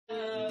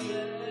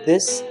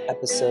This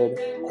episode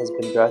has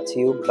been brought to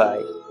you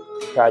by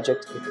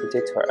Project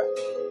Likutei Torah,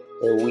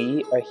 where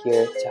we are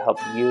here to help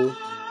you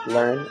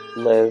learn,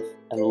 live,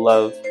 and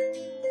love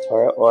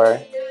Torah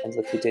Or and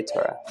Likutei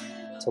Torah.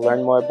 To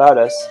learn more about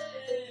us,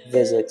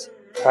 visit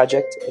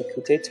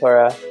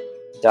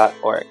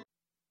projectlikutetorah.org.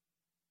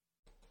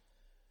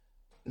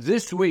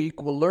 This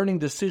week, we're learning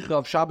the Sikha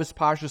of Shabbos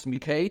Parshas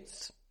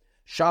Miketz,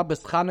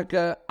 Shabbos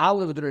Chanukah,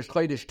 Aleph Derish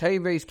Chodesh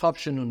Teves,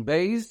 Tavshin Nun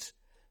Beis.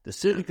 The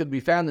Sikha could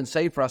be found in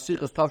Sefer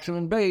HaSichos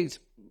Tavshin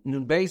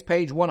Nun Beis,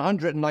 page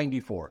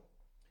 194.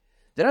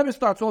 The Rebbe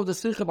starts off the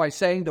Sikha by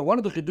saying that one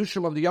of the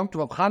Chidushim of the Yom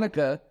Tov of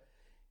Chanukah,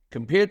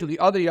 compared to the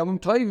other Yom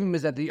Tovim,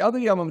 is that the other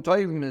Yom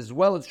Tovim, as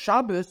well as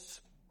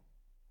Shabbos,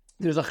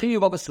 there's a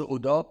Chiyuv of a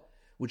Seudah,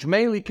 which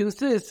mainly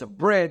consists of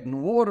bread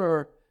and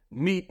water,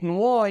 meat and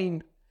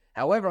wine.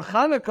 However,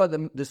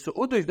 Chanukah, the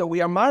Seudas that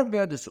we are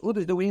marveh, the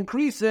Seudas that we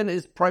increase in,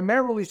 is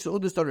primarily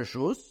Seudas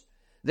Tarashus.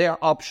 They are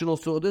optional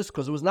Seudas,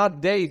 because it was not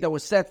days that were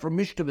set for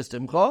Mishta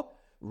v'Simcha.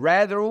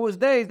 Rather, it was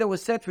days that were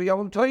set for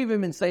Yom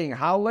Tovim in saying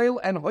Hallel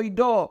and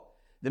Hoidah.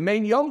 The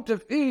main Yom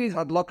Tov is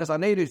Hadlakas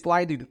Anedus,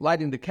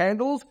 lighting the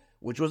candles,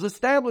 which was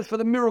established for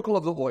the miracle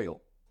of the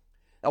oil.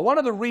 Now, one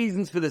of the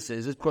reasons for this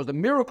is because the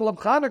miracle of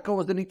Chanukah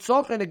was the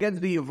Nitzochen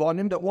against the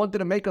Yevonim that wanted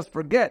to make us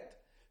forget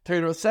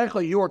Torah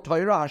Secha, your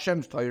Torah,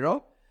 Hashem's Torah,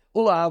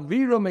 Ula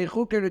Avira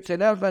Mechuke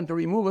Ritzenecha, and to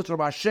remove us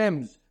from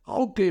Hashem's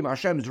Chukim,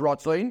 Hashem's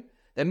Rotzoin.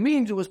 That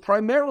means it was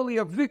primarily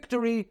a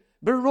victory,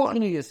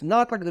 Beruchnius,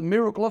 not like the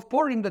miracle of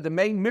Purim, that the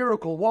main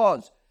miracle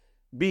was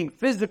being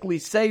physically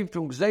saved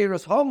from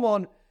Gzeiras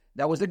Haman.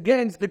 That was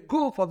against the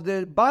guf of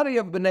the body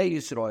of Bnei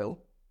Yisrael.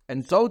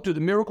 And so to the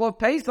miracle of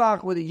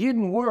Pesach, where the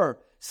Yidden were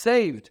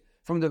saved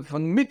from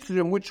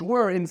Mitzrayim, which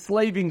were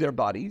enslaving their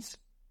bodies.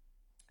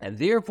 And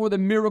therefore the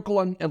miracle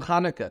in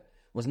Chanukah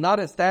was not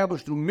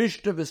established through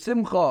Mishta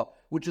v'Simcha,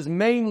 which is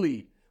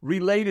mainly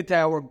related to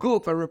our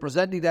guf and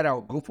representing that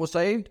our guf was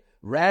saved.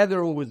 Rather,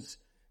 it was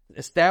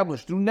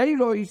established through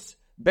Neiros,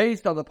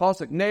 based on the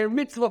pasuk Neir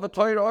Mitzvah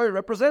v'Torah,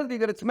 representing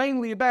that it's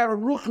mainly about a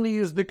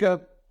Ruchni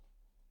Yizdika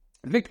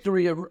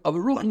victory, of a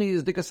Ruchni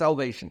Yizdika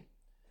salvation.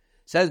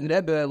 Says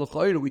Rebbe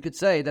L'choyre, we could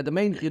say that the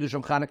main Chiddush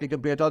of Chanukah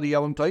compared to other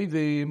Yom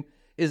Tovim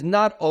is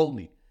not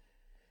only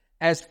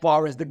as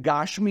far as the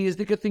Gashmi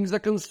Yizdika things are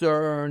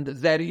concerned,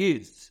 that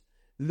is,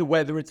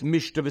 whether it's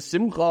Mishta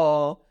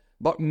v'Simcha,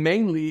 but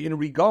mainly in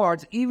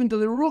regards even to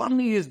the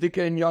Ruchni Yizdika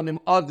in Yonim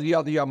of the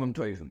other Yom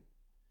Tovim.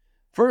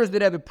 First, the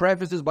Rebbe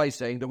prefaces by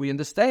saying that we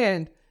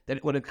understand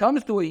that when it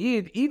comes to a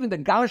Yid, even the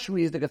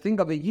Gashmi is the thing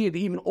of a Yid,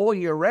 even all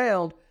year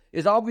round,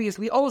 is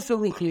obviously also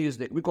Ruchni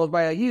Yizdik, because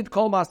by a Yid,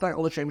 Kol Mastach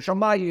L'Shem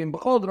Shamayim,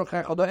 B'chol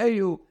Drochecha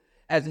Do'eyu,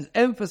 as is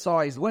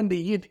emphasized when the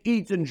Yid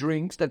eats and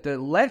drinks, that the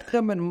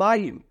Lechem and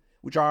Mayim,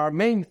 which are our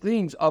main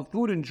things of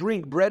food and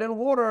drink, bread and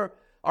water,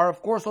 are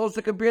of course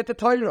also compared to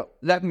Torah.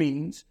 That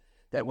means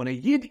that when a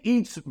Yid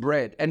eats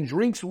bread and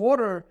drinks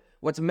water,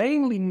 what's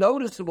mainly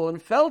noticeable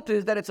and felt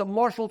is that it's a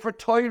marshal for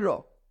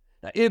Torah.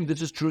 Now, if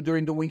this is true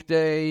during the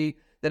weekday,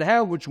 then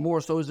how much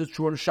more so is it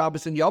true on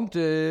Shabbos and Yom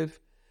Tov?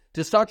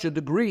 To such a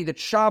degree that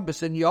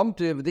Shabbos and Yom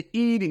Tov, the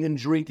eating and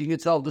drinking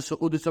itself, the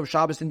Seudas of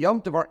Shabbos and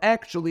Yom Tov, are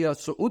actually a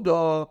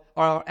Seudah,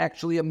 are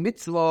actually a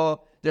mitzvah.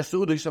 They're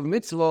Seudas of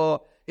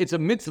mitzvah. It's a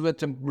mitzvah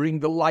to bring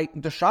the light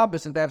into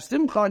Shabbos and to have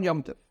Simcha on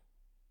Yom Tov.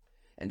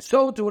 And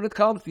so too when it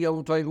comes to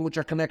Yom Tovim, which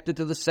are connected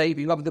to the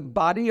saving of the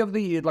body of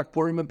the Yid, like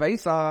Purim and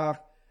Pesach,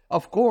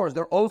 of course,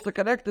 they're also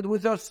connected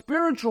with their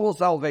spiritual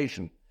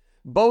salvation.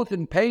 Both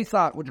in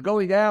Pesach, which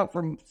going out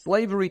from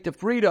slavery to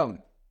freedom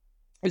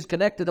is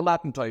connected to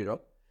Matan Torah.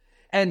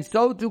 And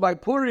so too by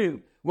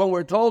Purim, when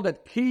we're told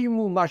that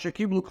Kimu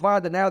Mashakiblu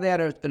Kvar, that now they had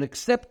an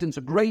acceptance,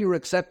 a greater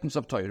acceptance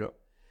of Torah.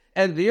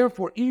 And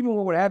therefore, even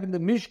when we're having the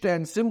Mishta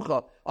and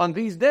Simcha on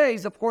these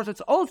days, of course,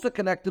 it's also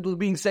connected with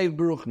being saved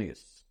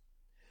Baruchnius.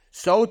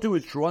 So too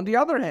is true on the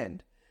other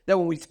hand, that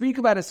when we speak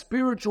about a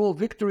spiritual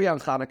victory on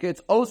Chanukah,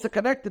 it's also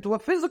connected to a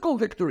physical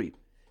victory.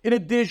 In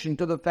addition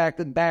to the fact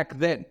that back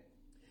then,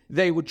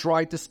 they would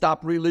try to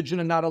stop religion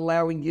and not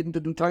allowing Yidden to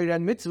do Torah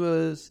and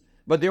mitzvahs.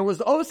 But there was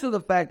also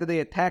the fact that they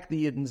attacked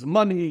the Yidden's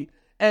money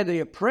and they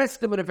oppressed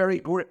them in a very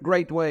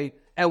great way.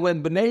 And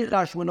when Bnei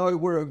Chashmonai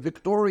were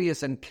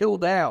victorious and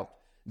killed out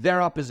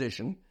their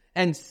opposition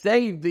and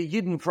saved the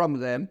Yidden from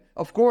them,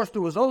 of course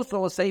there was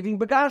also a saving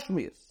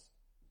Begashmias.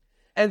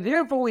 And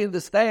therefore we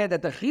understand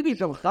that the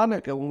Chiddush of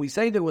Chanukah, when we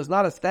say that it was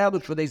not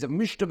established for days of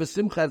Mishta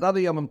v'Simcha as other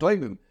Yom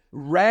Tovim,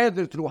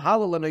 rather through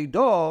Hallel and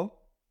Eidah,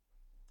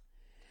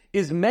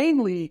 is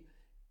mainly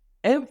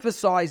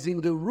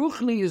emphasizing the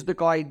Ruchni is the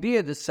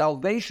idea, the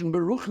salvation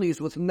Beruchni is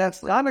with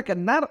Chanukah,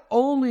 not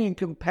only in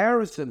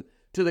comparison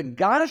to the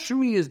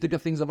Gashmi is the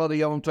things of other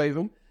Yom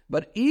Tovim,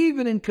 but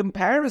even in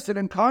comparison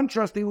and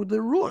contrasting with the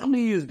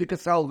Ruchni is the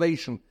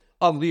salvation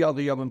of the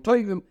other Yom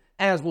Tovim,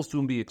 as will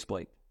soon be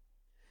explained.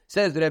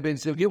 Says the Rebbe in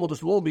Siv Gimel,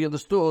 this will be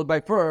understood by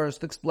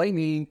first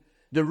explaining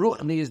the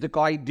Ruchni is the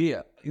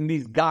idea in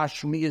these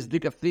Gashmi is the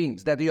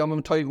things that the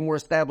Yom Tovim were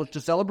established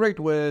to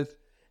celebrate with.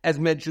 As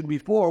mentioned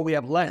before, we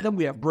have lechem,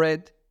 we have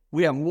bread,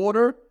 we have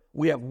water,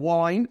 we have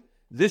wine.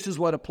 This is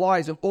what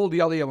applies in all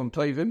the other Yom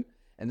Tovim.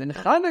 And then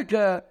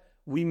Chanukah,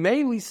 we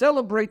mainly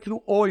celebrate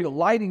through oil,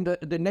 lighting the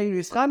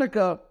Neiris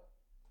Chanukah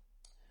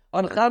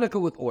on Chanukah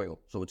with oil.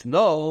 So it's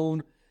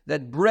known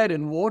that bread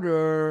and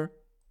water,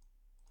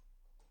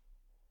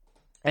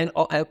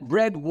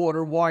 bread,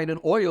 water, wine, and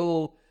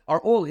oil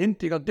are all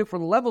hinting on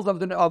different levels of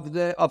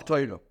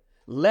Torah.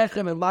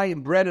 Lechem and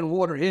mayim, bread and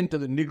water, hint to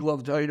the nigla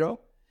of Torah.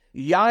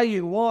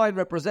 Yayin, wine,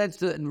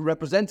 represents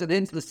and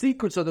hints the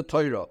secrets of the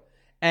Torah.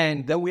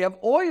 And then we have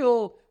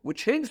oil,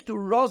 which hints to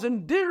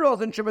rosin, diros,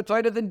 and Shema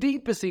Torah, the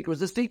deepest secrets,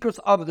 the secrets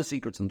of the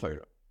secrets in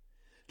Torah.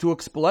 To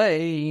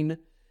explain,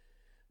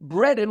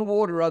 bread and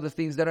water are the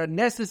things that are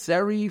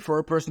necessary for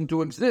a person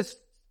to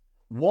exist.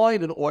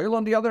 Wine and oil,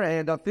 on the other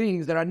hand, are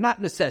things that are not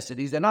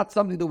necessities. They're not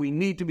something that we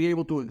need to be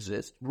able to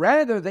exist.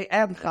 Rather, they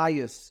add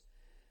chayas.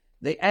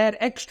 They add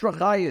extra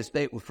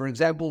chayas. For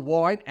example,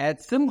 wine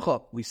adds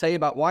simcha. We say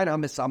about wine,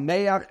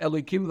 HaMesameach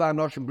Elokim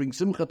v'Anoshim, bring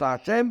simcha to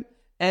Hashem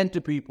and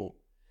to people.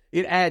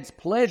 It adds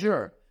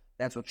pleasure.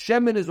 That's what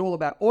shemen is all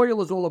about.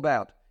 Oil is all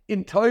about.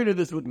 In Torah,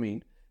 this would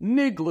mean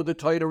nigla. The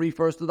Torah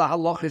refers to the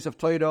halachas of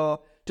Torah,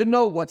 to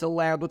know what's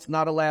allowed, what's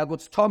not allowed,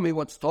 what's tummy,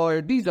 what's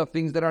Torah. These are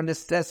things that are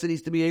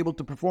necessities to be able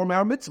to perform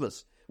our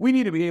mitzvahs. We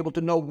need to be able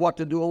to know what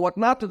to do and what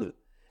not to do.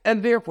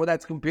 And therefore,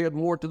 that's compared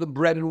more to the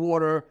bread and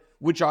water,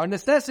 which are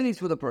necessities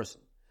for the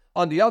person.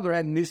 On the other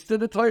hand, nista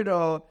the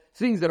Torah,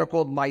 things that are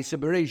called Maisa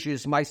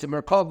Bereshis, Maisa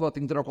Merkava,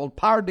 things that are called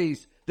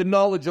Pardes, the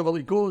knowledge of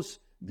Alikus.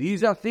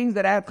 These are things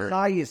that add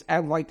chayis,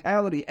 add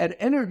vitality, add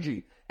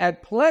energy,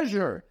 add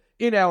pleasure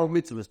in our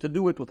mitzvahs, to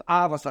do it with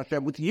Avas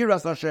Hashem, with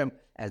Yiras Hashem.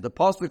 As the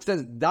Pasuk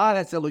says,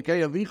 Da'as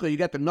Elokei Avicha, you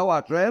get to know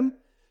Hashem.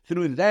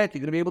 Through that,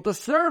 you're going to be able to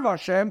serve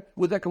Hashem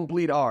with a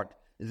complete art.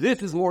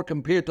 This is more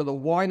compared to the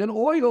wine and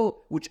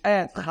oil, which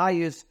adds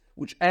chayis,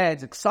 which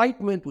adds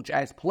excitement, which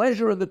adds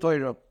pleasure in the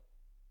Torah.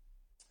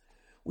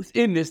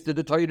 Within this, to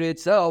the Torah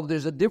itself,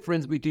 there's a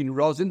difference between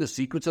rosin, the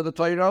secrets of the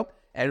Torah,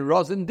 and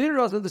rosin,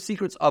 diros, the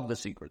secrets of the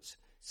secrets.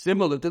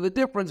 Similar to the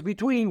difference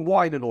between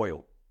wine and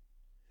oil.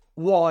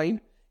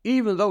 Wine,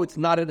 even though it's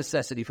not a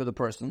necessity for the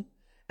person,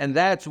 and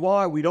that's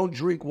why we don't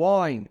drink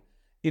wine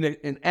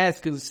in as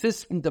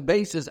consistent a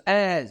basis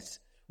as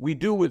we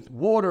do with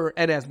water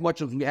and as much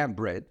as we have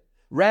bread.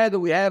 Rather,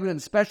 we have it in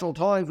special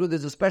times where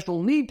there's a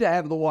special need to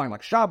have the wine,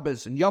 like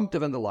Shabbos and Yom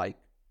Tov and the like.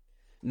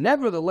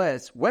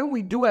 Nevertheless, when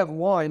we do have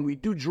wine, we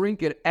do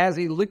drink it as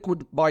a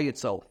liquid by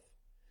itself.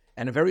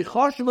 And a very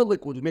chashuv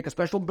liquid, we make a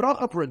special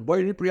bracha for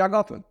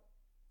it,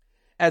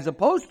 as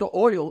opposed to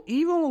oil.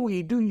 Even when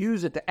we do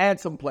use it to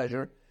add some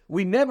pleasure,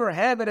 we never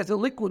have it as a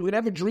liquid. We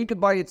never drink it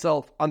by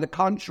itself. On the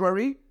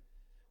contrary,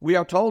 we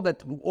are told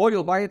that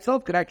oil by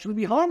itself could actually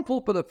be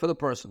harmful for the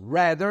person.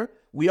 Rather,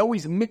 we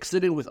always mix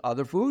it in with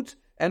other foods,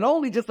 and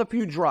only just a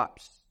few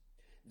drops.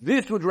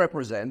 This would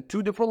represent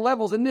two different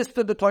levels in this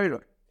to the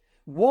Torah.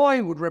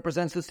 Wine would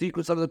represent the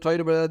secrets of the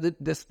Torah, but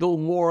they're still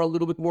a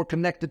little bit more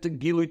connected to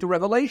Gilui, to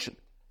revelation.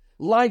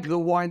 Like the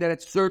wine that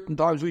at certain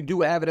times we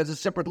do have it as a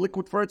separate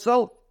liquid for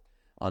itself.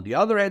 On the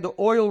other hand, the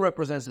oil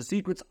represents the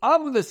secrets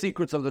of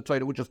the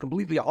Torah, which is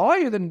completely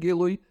higher than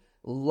Gilui,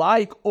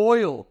 like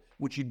oil,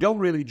 which you don't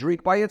really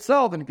drink by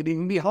itself, and it can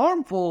even be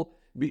harmful,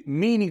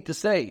 meaning to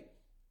say,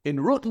 in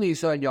Rutli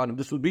Yisrael,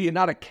 this would be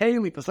not a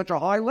keli for such a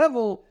high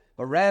level,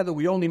 but rather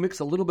we only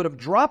mix a little bit of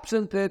drops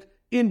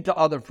into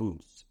other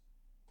foods.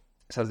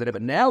 Says that,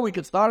 but now we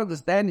can start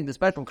understanding the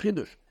special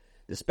chiddush,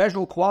 the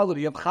special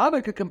quality of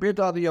Chanukah compared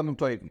to other Yom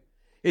Tovim.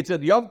 It's a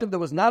Yom Tov that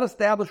was not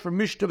established for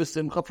mishta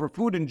v'simcha, for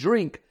food and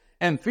drink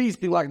and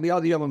feasting like the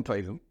other Yom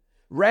Tovim.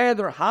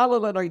 Rather,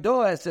 Halal and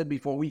Aidah, as said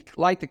before, we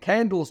light the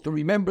candles to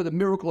remember the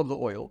miracle of the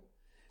oil,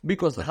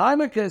 because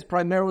Chanukah is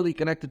primarily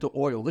connected to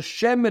oil, the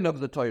shemen of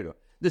the Torah,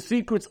 the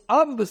secrets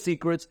of the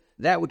secrets,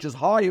 that which is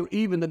higher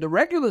even than the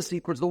regular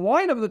secrets, the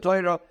wine of the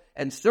Torah,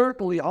 and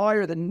certainly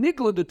higher than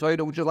Nikla the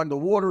Torah, which is like the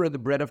water and the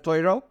bread of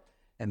Torah.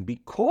 And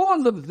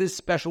because of this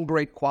special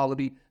great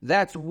quality,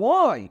 that's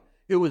why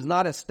it was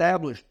not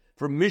established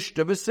for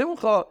Mishta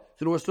v'Simcha,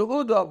 through a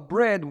Su'udah of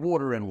bread,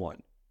 water, and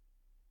wine.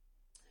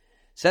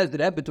 Says the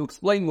Rebbe to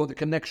explain more the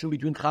connection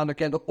between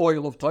Chanukah and the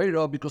oil of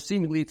Torah, because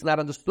seemingly it's not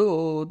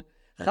understood.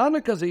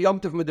 Chanukah is a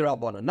Yom Tov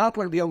Midrabana, not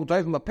like the Yom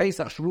Tovim of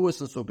Pesach, Shavuos,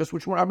 and Sukkot,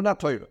 which are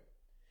not Torah.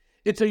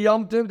 It's a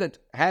Yom Tov that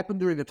happened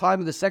during the time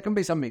of the second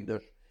Beis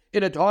HaMikdash,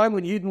 in a time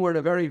when Yidden were in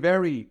a very,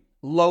 very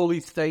lowly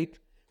state.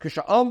 When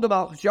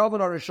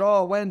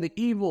the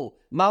evil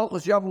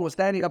Malchus Yavon was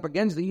standing up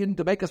against the Yidden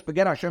to make us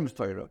forget Hashem's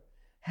Torah.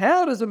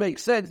 How does it make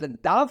sense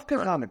that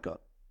Davka Chanukah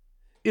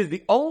is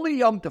the only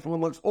Yom Tov from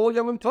amongst all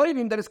Yom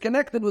Tovim that is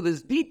connected with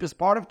his deepest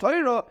part of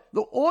Torah,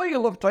 the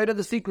oil of Torah,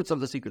 the secrets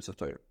of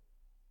Torah?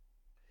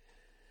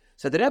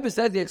 So the Rebbe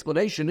said the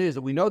explanation is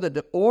that we know that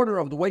the order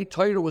of the way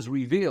Torah was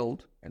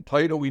revealed, and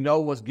Torah we know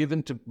was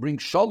given to bring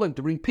shalom,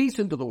 to bring peace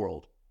into the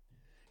world,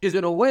 is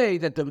in a way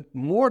that the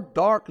more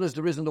darkness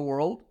there is in the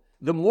world,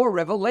 the more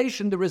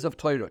revelation there is of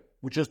Torah,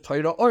 which is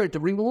Torah or to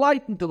bring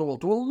light into the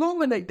world, to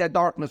illuminate that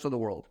darkness of the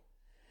world.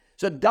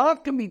 So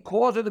that can be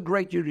because of the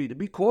great Yerida,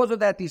 because of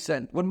that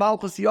descent. When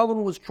Malchus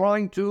Yavon was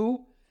trying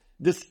to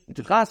chas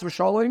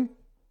v'shalom,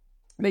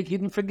 make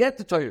Yidden forget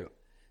the Torah.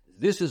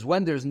 This is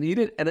when there's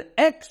needed an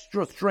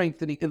extra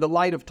strengthening in the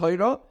light of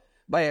Torah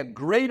by a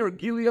greater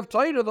gili of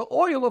Torah, the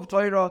oil of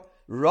Torah,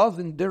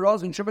 Razin,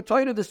 Derazin, Shabbat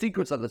Torah, the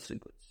secrets of the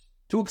secrets.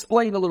 To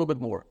explain a little bit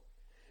more,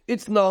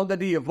 it's known that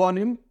the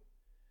Yevonim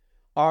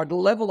are the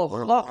level of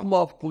Chachma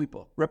of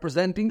Klipa,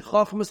 representing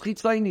Chachmas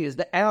Chitzayni, is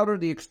the outer,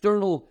 the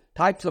external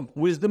types of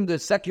wisdom, the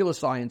secular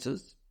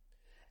sciences.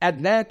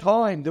 At that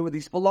time, there were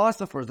these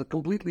philosophers that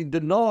completely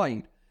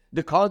denied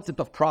the concept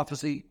of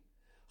prophecy.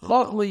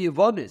 Chachma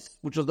Yevonis,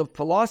 which was the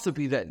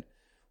philosophy then,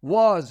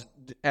 was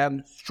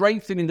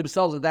strengthening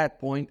themselves at that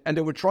point, and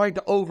they were trying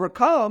to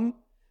overcome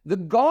the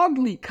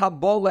godly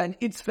Kabbalah and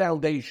its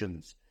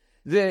foundations.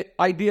 The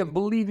idea of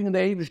believing in the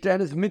Eivish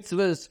and his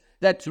mitzvahs,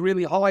 that's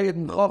really higher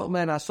than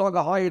Chachma and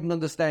Hasaga, higher than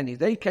understanding.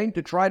 They came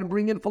to try to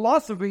bring in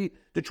philosophy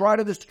to try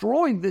to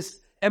destroy this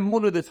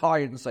emunah that's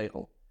higher than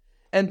Seichel.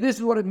 And this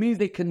is what it means.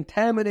 They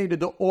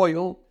contaminated the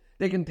oil.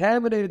 They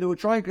were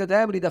trying to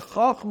contaminate the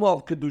Chachma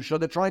of Kedusha.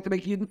 They're trying to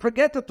make Yidden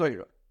forget the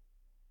Torah.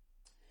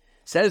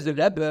 Says the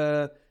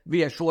Rebbe,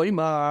 via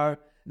Shloimar,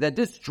 that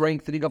this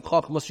strengthening of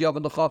Chachmas Yav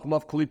and the Chachma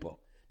of Klipa,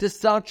 to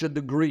such a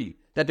degree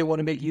that they want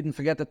to make Yidden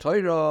forget the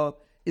Torah,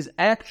 is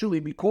actually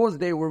because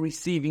they were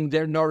receiving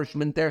their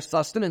nourishment, their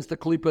sustenance. The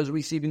Klipa is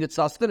receiving its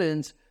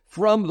sustenance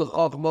from the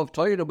Chachma of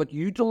Torah, but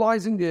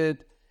utilizing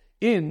it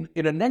in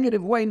a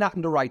negative way, not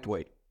in the right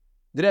way.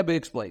 The Rebbe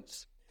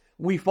explains.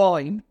 We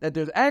find that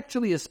there's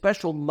actually a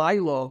special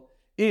mila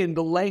in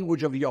the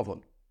language of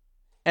Yavon.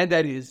 And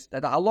that is,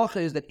 that the halacha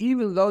is that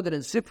even though that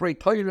in Sifrei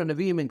Torah and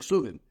Nevi'im and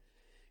Ksuvim,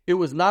 it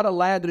was not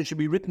allowed that it should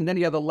be written in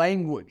any other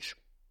language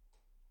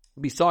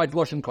besides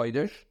Lashon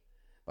Kodesh,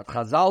 but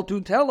Chazal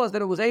too tell us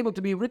that it was able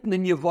to be written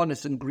in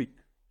Yavonis in Greek.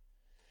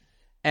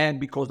 And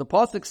because the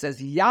pasuk says,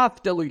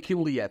 Yaftel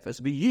Yikim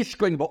Yefes,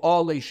 V'yishkoin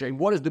Ba'alei Shem,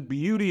 what is the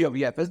beauty of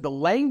Yefes? The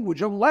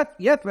language of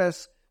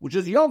Yefes, which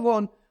is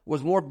Yavon,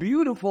 was more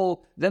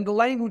beautiful than the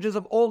languages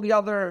of all the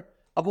other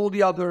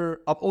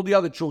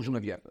children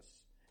of Yefes.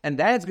 And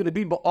that's going to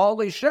be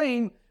Ba'alei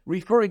Shem,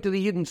 referring to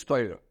the Yidden's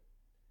Torah.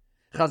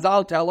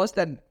 Chazal tell us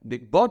that the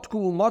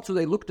Botku Matzu,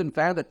 they looked and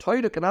found that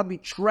Torah cannot be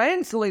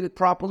translated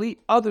properly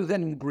other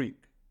than in Greek.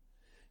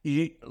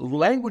 The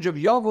language of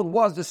Yavon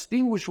was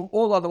distinguished from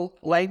all other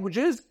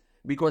languages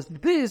because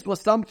this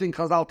was something,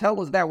 Chazal tell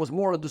us, that was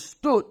more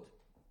understood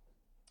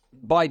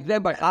by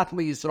them, by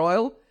Chachmei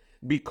Yisrael,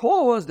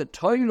 because the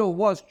Torah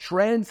was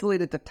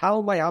translated to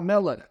Talmai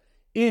HaMelech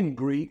in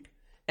Greek,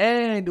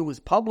 and it was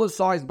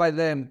publicized by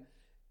them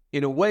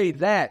in a way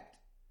that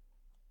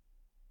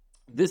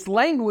this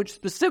language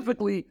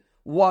specifically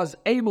was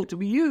able to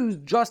be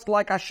used just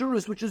like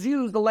Ashuris, which is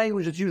used, the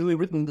language that's usually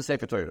written in the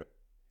Sefer Torah.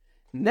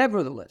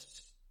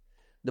 Nevertheless,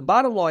 the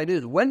bottom line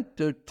is, when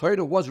the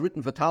Torah was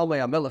written for Talmai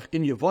HaMelech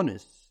in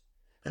Yavonis,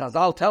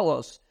 Chazal tell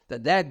us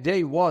that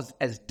day was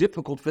as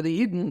difficult for the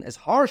Yidden, as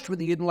harsh for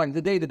the Yidden, like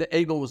the day that the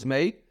Egel was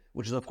made,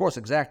 which is, of course,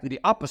 exactly the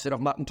opposite of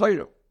Matan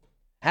Torah.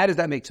 How does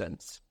that make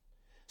sense?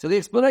 So the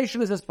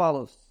explanation is as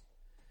follows.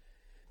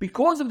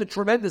 Because of the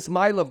tremendous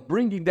mile of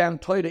bringing down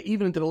Torah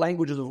even into the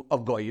languages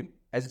of Goyim,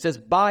 as it says,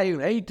 Bayim,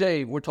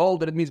 Heitev, we're told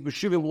that it means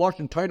B'shivim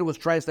Lashon, Torah was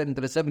translated into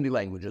the 70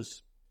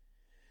 languages.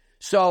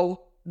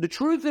 So, the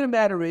truth of the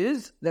matter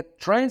is that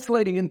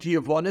translating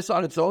into Yavonis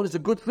on its own is a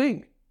good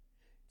thing.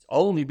 It's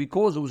only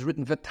because it was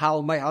written for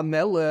Talmai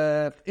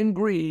HaMelech in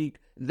Greek,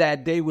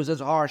 that day was as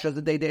harsh as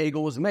the day the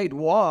Egel was made.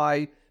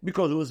 Why?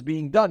 Because it was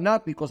being done,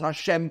 not because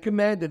Hashem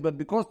commanded, but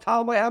because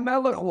Talmai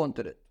HaMelech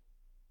wanted it.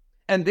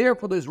 And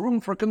therefore there's room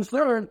for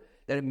concern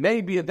that it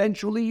may be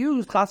eventually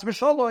used, chas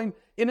v'shalom,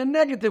 in a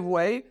negative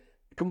way,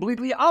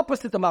 completely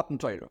opposite to Matan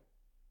Torah.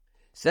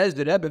 Says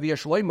the Rebbe via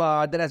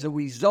Shloimar that as a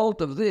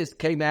result of this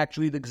came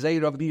actually the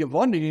Gzeir of the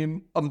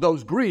Yevonim, of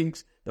those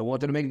Greeks, that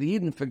wanted to make the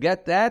Eden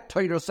forget that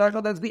Torah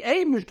Sechel, that's the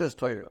Eibishter's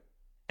Torah.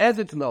 As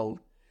it's known,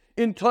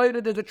 in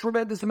Torah there's a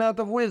tremendous amount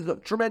of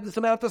wisdom, tremendous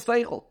amount of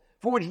Seichel,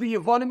 for which the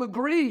Yevonim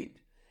agreed.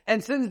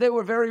 And since they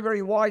were very,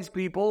 very wise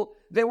people,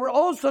 they were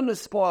also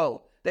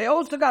nespoiled. They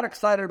also got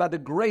excited about the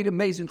great,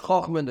 amazing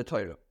Chachma in the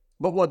Torah.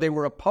 But what they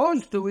were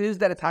opposed to is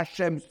that it's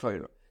Hashem's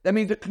Torah. That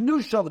means the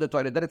Knusha of the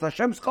Torah, that it's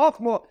Hashem's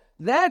Chachma.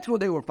 That's what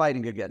they were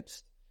fighting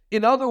against.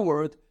 In other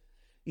words,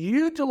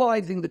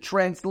 utilizing the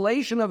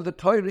translation of the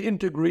Torah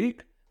into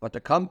Greek, but to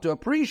come to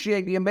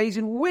appreciate the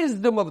amazing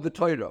wisdom of the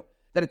Torah,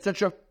 that it's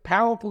such a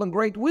powerful and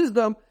great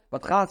wisdom,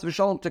 but chas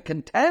v'shalom to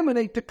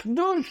contaminate the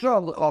Knusha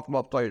of the Chachma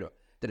of Torah,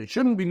 that it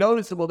shouldn't be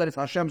noticeable that it's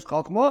Hashem's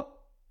Chachma,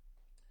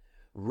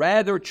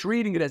 rather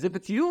treating it as if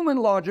it's human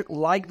logic,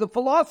 like the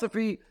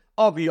philosophy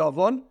of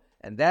Yavon,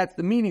 and that's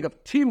the meaning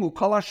of Timu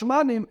Kol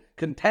Hashmanim,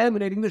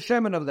 contaminating the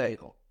Shemen of the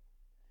Eichel.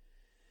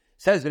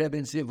 Says Rebbe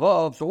in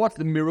Sivov, so what's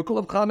the miracle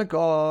of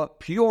Hanukkah?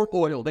 Pure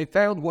oil. They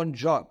found one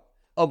jug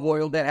of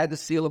oil that had the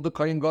seal of the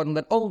Kohen Gadol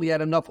that only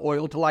had enough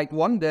oil to light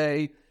one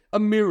day. A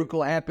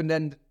miracle happened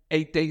and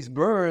 8 days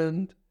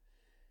burned,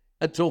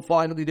 until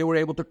finally they were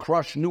able to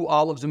crush new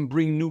olives and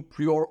bring new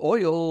pure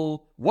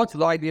oil. What's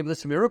the idea of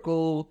this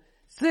miracle?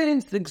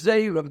 Since the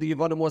Gzeir of the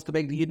Yevonim was to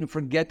make the Yidden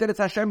forget that it's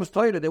Hashem's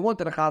Torah, they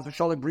wanted a chas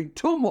v'shalom bring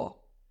tumah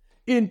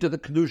into the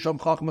Kedusha of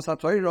Chachmas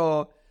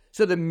HaTorah.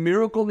 So the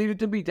miracle needed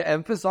to be to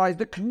emphasize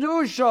the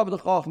Kedusha of the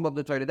Chachma of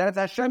the Torah. That is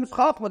Hashem's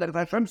Chachma, that is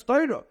Hashem's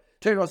Torah.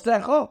 Torah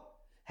Secha.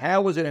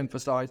 How was it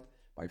emphasized?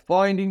 By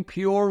finding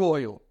pure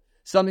oil,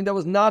 something that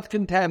was not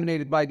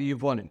contaminated by the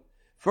Yevonim.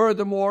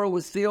 Furthermore, it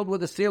was sealed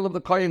with the seal of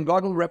the Kohen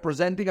Gadol,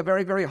 representing a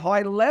very, very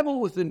high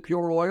level within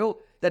pure oil,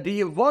 that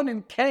the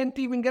Yevonim can't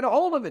even get a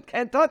hold of it,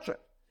 can't touch it.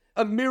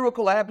 A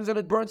miracle happens and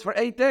it burns for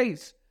 8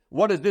 days.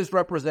 What does this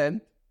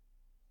represent?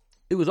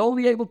 It was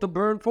only able to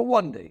burn for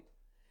 1 day.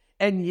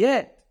 And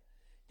yet,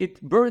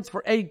 it burns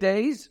for 8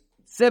 days,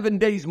 7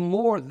 days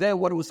more than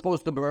what it was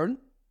supposed to burn,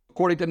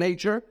 according to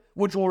nature,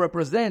 which will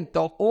represent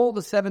all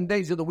the 7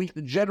 days of the week,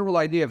 the general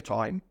idea of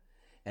time.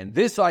 And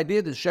this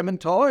idea, the Shemen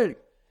Torah,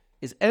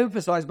 is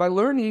emphasized by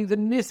learning the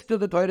nist of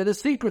the Torah, the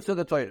secrets of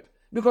the Torah.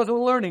 Because we're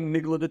learning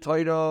Nigla the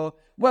Torah,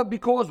 well,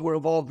 because we're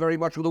involved very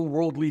much with the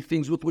worldly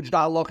things with which the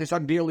halachos are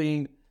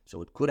dealing.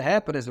 So it could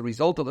happen as a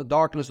result of the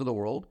darkness of the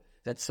world,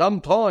 that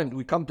sometimes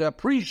we come to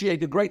appreciate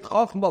the great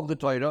Chachma of the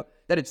Torah,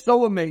 that it's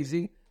so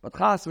amazing, but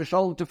chas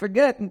v'shalom to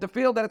forget and to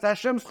feel that it's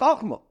Hashem's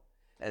Chachma.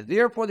 And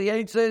therefore the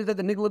Eid says that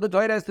the Nigla of the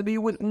Torah has to be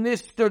with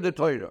Nister the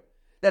Torah,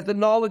 that the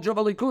knowledge of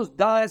Alikus,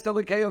 Da'as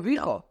Elikei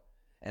Avicha.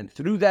 And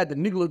through that, the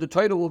Nigla of the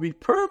Torah will be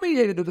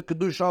permeated with the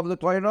Kedusha of the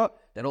Torah,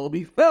 that it will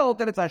be felt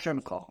that it's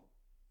Hashem's Chachma.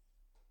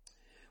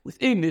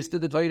 Within Nister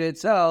the Torah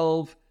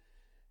itself,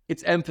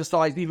 it's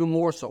emphasized even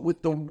more so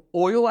with the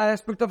oil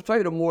aspect of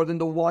Torah more than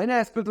the wine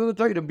aspect of the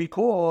Torah,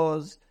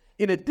 because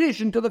in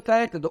addition to the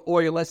fact that the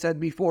oil, as said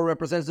before,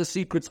 represents the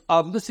secrets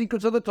of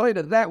the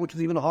Torah, that which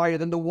is even higher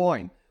than the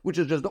wine, which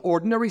is just the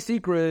ordinary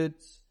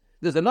secrets,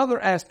 there's another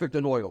aspect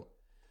in oil.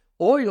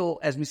 Oil,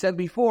 as we said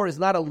before, is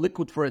not a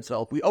liquid for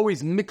itself. We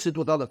always mix it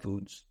with other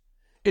foods.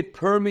 It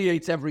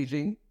permeates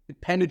everything. It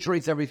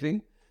penetrates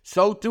everything.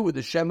 So too with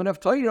the Shemen of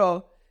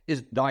Torah,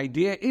 the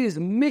idea is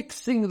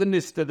mixing the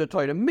Nista, the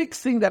Torah,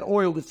 mixing that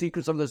oil, the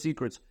secrets of the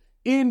secrets,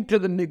 into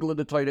the Nigla,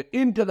 the Torah,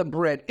 into the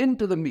bread,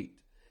 into the meat.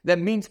 That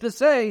means to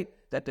say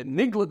that the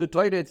Nigla, the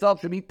Torah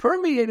itself, should be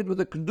permeated with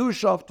the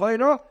Kedusha of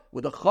Torah,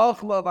 with the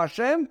Chachma of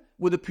Hashem,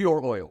 with the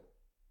pure oil.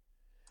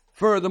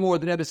 Furthermore,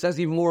 the Rebbe says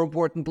even more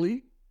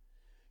importantly,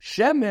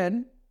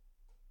 Shemen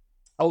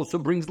also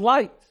brings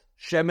light.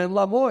 Shemen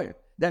Lamoy.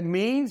 That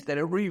means that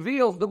it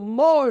reveals the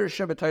more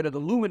Shemen Torah, the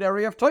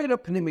luminary of Torah,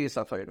 Pnimiyas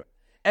HaTorah.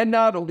 And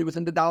not only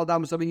within the Daled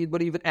Amos of Eid,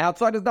 but even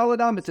outside of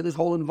Daled Amos, in this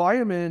whole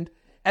environment,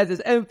 as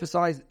is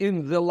emphasized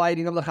in the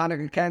lighting of the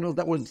Hanukkah candles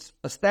that was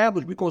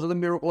established because of the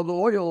miracle of the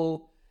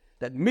oil,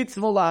 that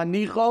mitzvah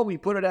la'anicha, we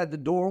put it at the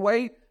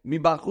doorway,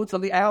 mibachutz,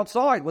 on the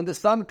outside. When the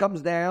sun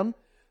comes down,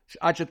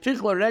 till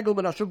there's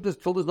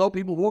no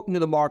people walking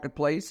in the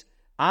marketplace,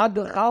 this word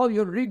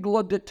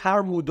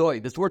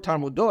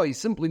tarmudoi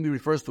simply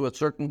refers to a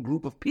certain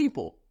group of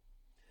people.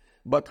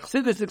 But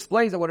Chassidus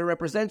explains that what it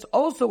represents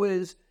also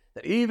is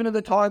that even in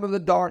the time of the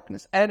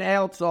darkness and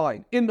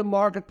outside, in the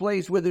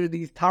marketplace, whether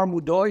these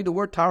tarmudoi, the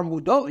word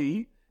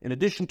tarmudoi, in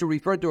addition to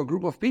refer to a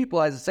group of people,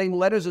 has the same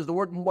letters as the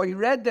word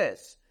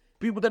moiredes,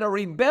 people that are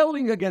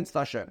rebelling against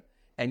Hashem.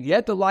 And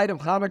yet the light of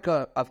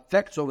Hanukkah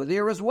affects over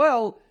there as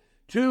well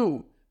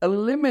to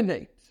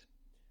eliminate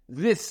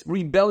this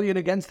rebellion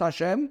against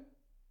Hashem.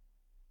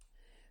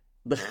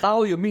 The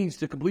Chalya means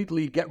to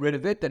completely get rid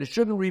of it, that it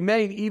shouldn't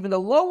remain even the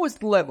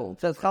lowest level. It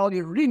says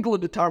Chalya rigla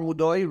de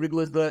tarmudoi,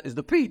 rigla is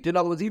the feet. In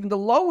other words, even the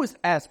lowest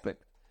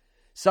aspect.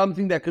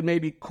 Something that could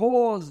maybe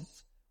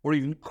cause, or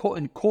even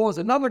cause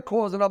another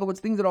cause. In other words,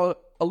 things that are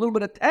a little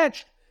bit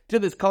attached to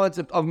this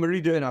concept of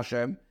Merida in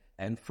Hashem.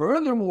 And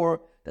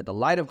furthermore, that the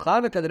light of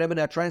Chanukah, that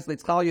Rebbe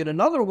translates Chalya in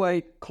another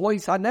way,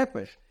 klois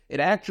hanefesh.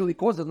 It actually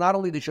causes not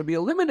only they should be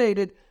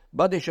eliminated,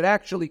 but they should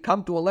actually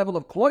come to a level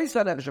of klois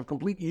hanefesh, of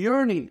complete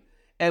yearning,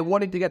 and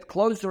wanting to get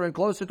closer and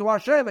closer to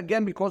Hashem,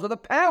 again, because of the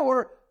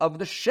power of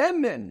the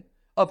Shemen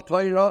of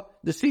Torah,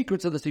 the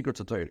secrets of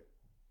Torah.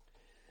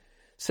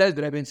 Says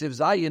the Rebbe in Siv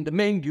Zayin, the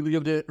main gili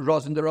of the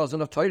rosin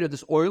of Torah,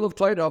 this oil of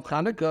Torah of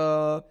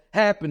Chanukah,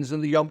 happens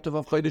in the Yom Tov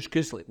of Chodesh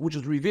Kislev, which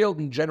is revealed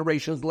in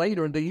generations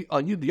later in the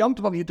Yom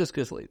Tov of Yudas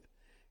Kislev,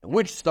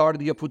 which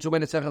started the Yaputzu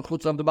Menetzech and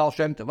Chutz of the Baal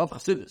Shem Tov of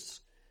Chassidus,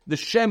 the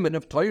Shemen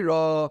of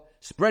Torah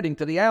spreading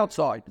to the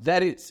outside.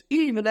 That is,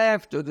 even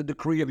after the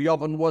decree of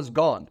Yavon was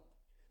gone.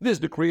 This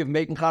decree of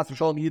making Chas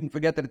v'Shalom, you didn't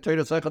forget that the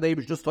Torah Seichad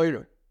is just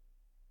Torah.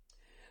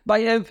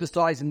 By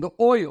emphasizing the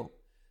oil,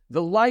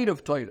 the light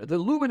of Torah, the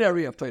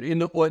luminary of Torah, in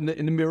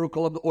the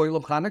miracle of the oil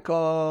of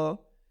Hanukkah.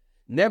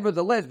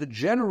 Nevertheless, the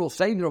general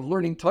saying of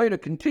learning Torah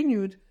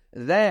continued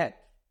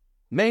that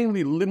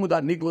mainly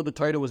Limudat Nigla, the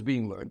Torah, was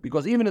being learned.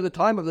 Because even at the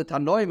time of the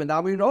Tanoim and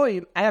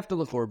Amiroim, after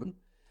the Churban,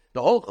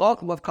 the whole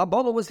Chacham of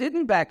Kabbalah was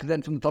hidden back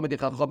then from the Talmidei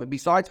Chacham,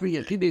 besides for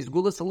Yechidei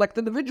Gula select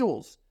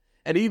individuals.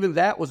 And even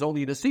that was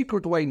only in a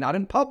secret way, not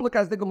in public,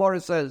 as the Gemara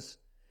says.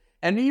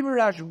 And even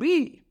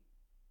Rashbi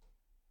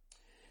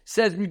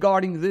says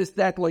regarding this,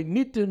 that like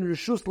Nitin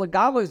Rishus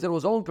Lagalos, that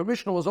was only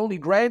permission was only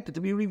granted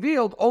to be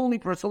revealed only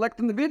for select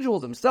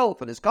individuals,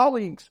 himself and his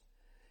colleagues.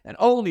 And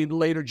only in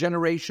later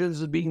generations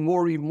is being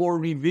more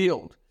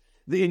revealed.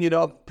 the Inyan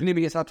of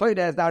Pnimius HaTorah,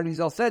 as the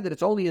Arizal said, that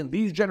it's only in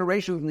these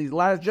generations, in these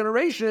last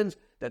generations,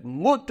 that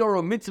mutter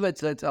or mitzvah,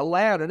 it's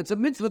allowed, and it's a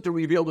mitzvah to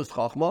reveal this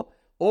Chachma,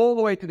 all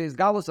the way to the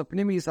Isgalus of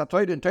Pnimius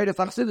HaTorah and Torah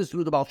Chassidus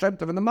through the Baal Shem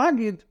Tov and the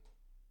Magid.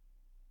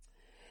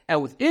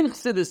 And within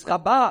Chassidus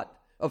Chabad,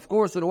 of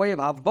course, in the way of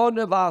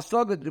Havana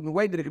V'Asaga, in the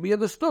way that it can be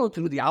understood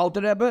through the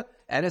Alter Rebbe,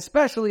 and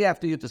especially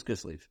after Yutas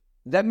Kislev.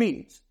 That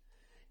means,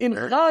 in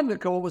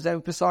Chanukah, what was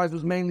emphasized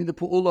was mainly the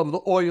pu'ul of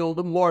the oil,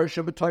 the marsh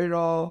of the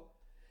Torah.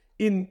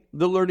 In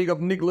the learning of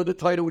Nigla the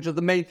Torah, which is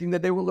the main thing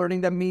that they were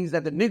learning, that means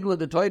that the Nigla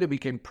the Torah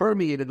became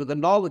permeated with the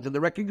knowledge and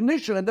the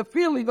recognition and the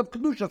feeling of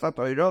Kedushas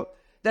HaTorah,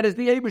 that is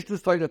the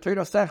Eibishter's Torah, Torah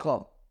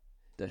Sechel.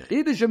 The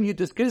Chiddush of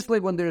Yutas Kislev,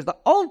 when there is the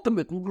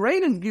ultimate and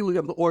greatest gili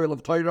of the oil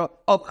of Torah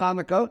of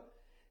Chanukah,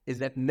 is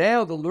that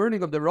now the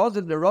learning of the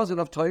Rozin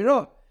of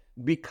Torah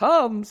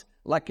becomes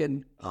like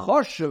an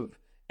choshev,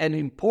 an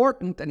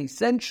important and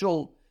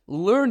essential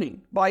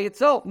learning by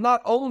itself.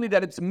 Not only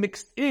that it's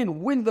mixed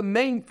in with the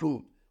main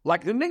food,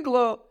 like the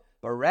nigla,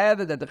 but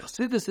rather that the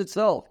chassidus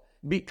itself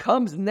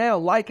becomes now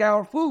like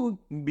our food,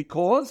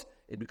 because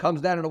it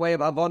becomes that in a way of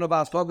avana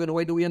v'asaga, in a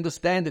way that we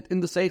understand it in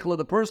the seichel of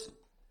the person.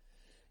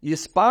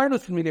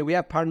 Yisparnus, meaning we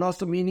have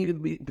parnasa, meaning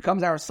it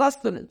becomes our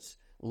sustenance.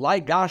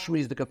 Like Gashmi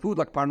is the food,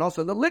 like Parnasa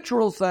in the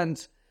literal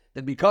sense,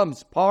 that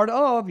becomes part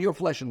of your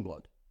flesh and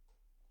blood.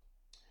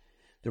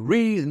 The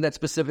reason that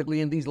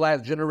specifically in these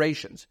last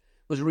generations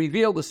was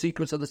revealed the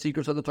secrets of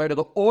the Torah,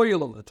 the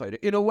oil of the Torah,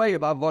 in a way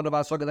of Avon of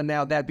Asaga, that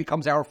now that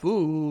becomes our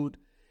food,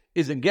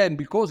 is again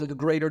because of the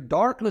greater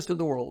darkness in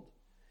the world.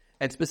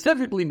 And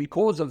specifically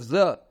because of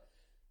the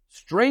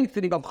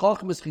strengthening of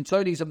Chachmas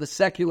Chitzonis of the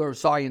secular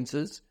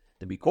sciences,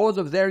 that because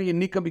of their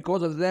Yanika,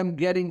 because of them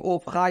getting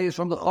off Chayas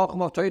from the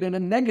Chacham of Torah in a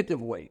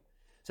negative way.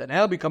 So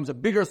now it becomes a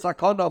bigger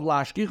sakana of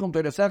Lashkichum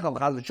Torah Sechel,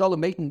 Chaz v'Shalom,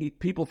 making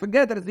people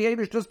forget that it's the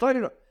Eibishter's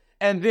Torah.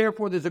 And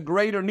therefore there's a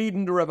greater need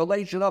in the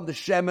revelation of the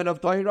Shemen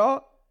of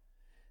Torah.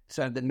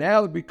 So that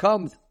now it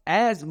becomes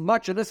as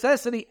much a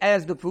necessity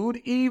as the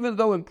food, even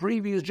though in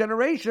previous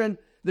generation,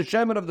 the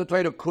Shemen of the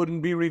Torah couldn't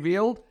be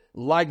revealed,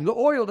 like the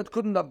oil that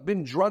couldn't have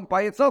been drunk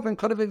by itself and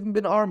could have even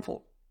been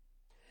harmful.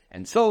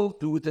 And so,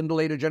 within the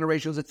later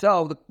generations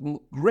itself, the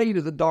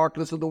greater the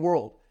darkness of the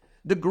world,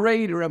 the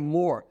greater and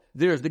more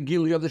there's the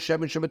gili of the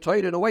Shem and Shemet Torah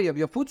in a way of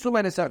Yafutzum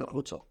and Esar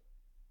Chutza.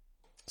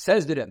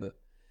 Says the Rebbe,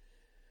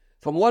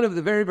 from one of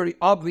the very, very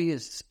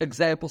obvious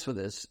examples for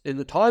this, in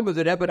the time of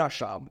the Rebbe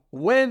Rashab,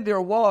 when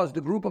there was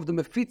the group of the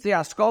Mefitzi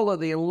Askala,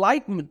 the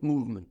Enlightenment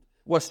movement,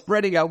 was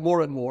spreading out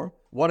more and more,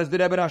 what does the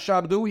Rebbe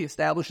Rashab do? He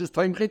establishes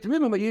Toim Chet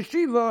Mimim, a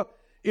yeshiva,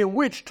 in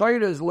which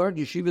Torah is learned,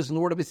 yeshivas in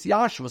the word of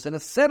Isyashvas, in a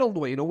settled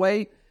way, in a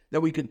way that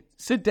we can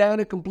sit down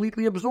and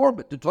completely absorb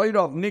it. The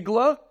Torah of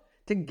Nigla,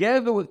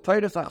 together with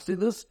Torah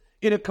Chassidus,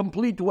 in a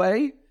complete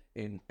way,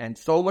 and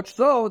so much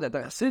so that the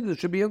Chassidus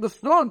should be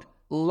understood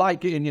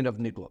like an Indian of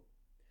Nigla.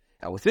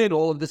 And within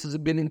all of this has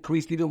been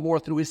increased even more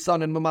through his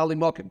son and Mamali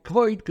Mokim,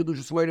 Kvoid,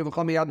 Kedushas V'Erev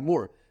V'Chami Ad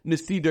Mor,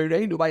 Nesider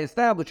Reinu, by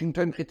establishing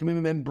Toim Chet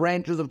Mimim and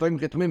branches of Toim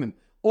Chet Mimim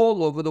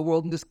all over the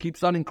world, and this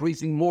keeps on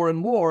increasing more and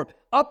more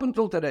up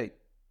until today.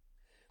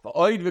 For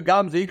Oid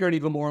V'Gam Zikr, and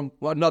even more,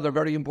 another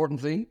very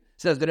important thing,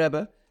 says the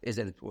Rebbe, is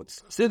that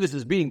this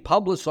is being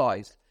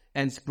publicized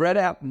and spread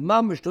out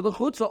mamish to the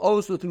chutzah,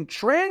 also through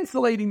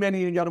translating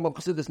many in Yadam of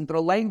Chassidus into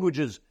the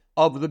languages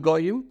of the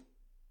Goyim.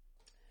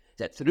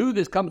 That through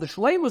this comes the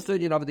shleimus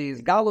of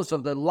the galus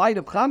of the light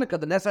of Chanukah,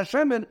 the Nes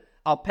Hashemen,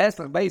 al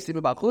Pesach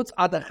Beisim B'Chutz,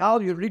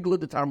 Adachal Yerigla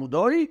the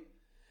Talmudoi,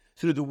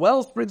 through the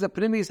well springs of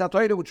Pnimius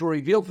HaTorah, which were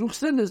revealed through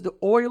Chassidus, the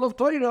oil of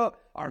Torah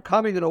are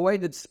coming in a way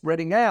that's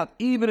spreading out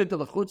even into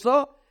the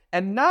chutzah.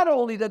 And not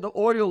only that the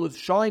oil is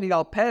shining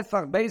al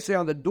Pesach Beisim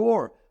on the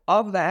door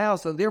of the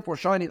house, and therefore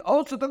shining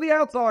also to the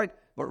outside,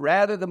 but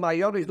rather the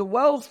mayonis, the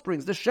well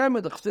springs, the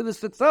Shemen, the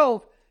Chassidus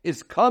itself,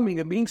 is coming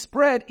and being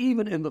spread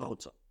even in the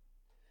chutzah.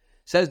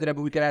 Says the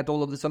Rebbe, we can add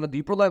all of this on a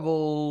deeper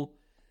level.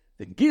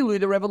 The Gilui,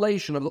 the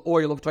revelation of the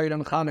oil of Torah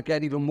and Chanukah,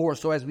 and even more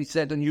so, as we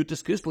said in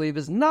Yutas Kislev,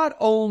 is not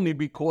only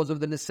because of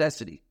the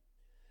necessity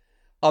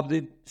of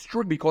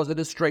because of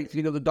the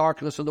strengthening of the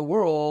darkness of the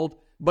world,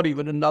 but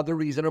even another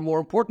reason, a more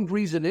important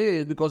reason,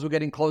 is because we're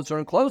getting closer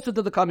and closer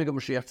to the coming of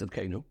Mashiach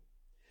Tzidkenu.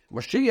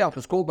 Mashiach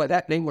is called by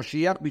that name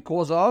Mashiach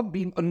because of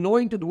being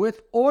anointed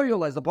with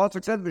oil, as the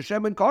Pasuk says,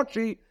 V'Shem and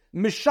Kachi,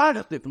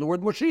 Mishachtif, from the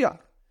word Mashiach.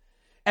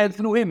 And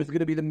through him is going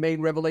to be the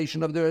main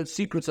revelation of the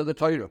secrets of the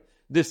Torah,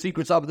 the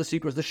secrets,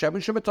 the Shem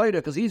and Shemet Torah,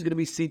 because he's going to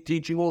be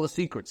teaching all the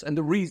secrets and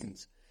the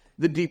reasons,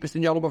 the deepest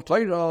in Yalom of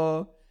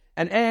Torah.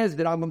 And as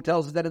the Rambam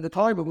tells us that in the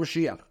time of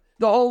Mashiach,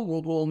 the whole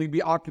world will only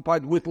be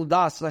occupied with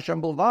L'das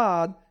Hashem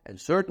Belvad, and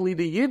certainly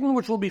the Yidden,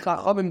 which will be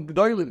Chachamim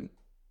G'dolim,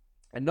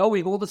 and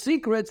knowing all the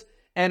secrets,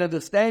 and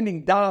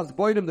understanding Das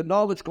Boidim, the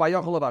knowledge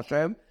Kvayachol of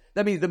Hashem.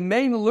 That means the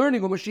main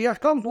learning when Mashiach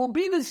comes will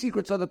be the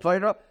secrets of the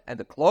Torah, and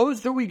the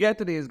closer we get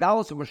to the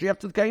Izgalus of Mashiach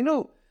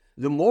Tzidkenu,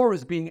 the more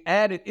is being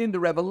added in the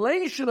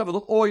revelation of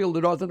the oil,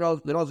 the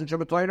Rozin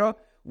Shem Torah,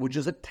 which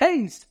is a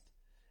taste,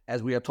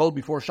 as we are told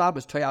before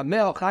Shabbos,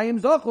 Toyamel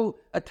Chaim Zochu,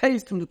 a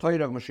taste from the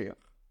Torah of Mashiach.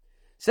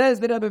 Says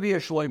the Rebbe Via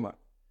Shloimeh,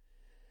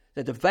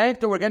 that the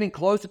fact that we're getting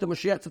closer to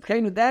Mashiach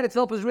Tzidkenu, that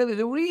itself is really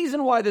the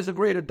reason why there's a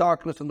greater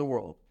darkness in the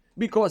world.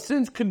 Because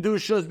since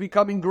Kedusha is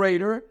becoming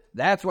greater,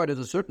 that's why there's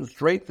a certain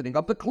strengthening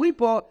of the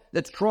Klippa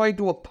that's trying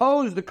to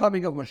oppose the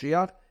coming of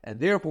Mashiach, and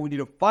therefore we need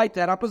to fight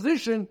that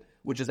opposition,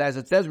 which is, as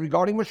it says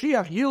regarding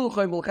Mashiach,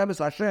 Yilchem Milchemes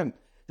Hashem,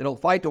 that he'll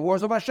fight the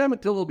wars of Hashem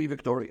until he'll be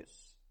victorious.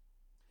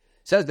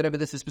 Says the Rebbe,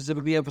 this is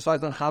specifically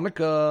emphasized on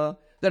Hanukkah,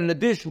 that in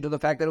addition to the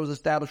fact that it was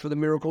established for the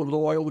miracle of the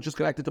oil, which is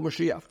connected to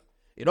Mashiach,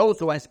 it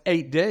also has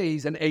 8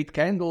 days and 8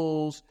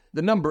 candles.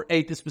 The number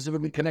 8 is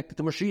specifically connected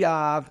to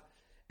Mashiach,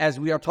 as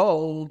we are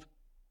told.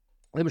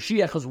 The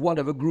Mashiach is one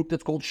of a group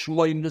that's called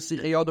Shloim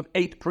Nesichayot of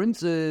 8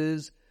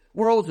 princes.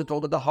 We're also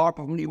told that the harp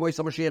of Nivois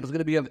Mashiach is going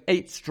to be of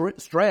 8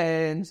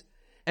 strands,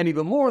 and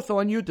even more so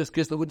on Yutis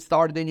Kislev would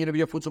start in Yinav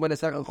Yafutzo and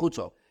Esach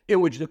Chutzo,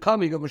 in which the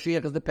coming of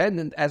Mashiach is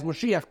dependent, as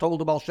Mashiach told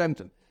the Baal Shem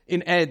Tov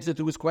in answer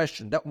to his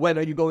question, that when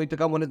are you going to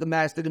come, when is the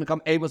master going to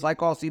come, Amos like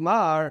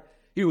Osimar,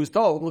 he was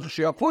told, and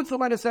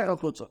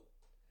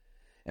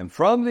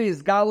from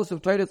these galus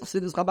of Torah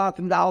Chassidus Chabad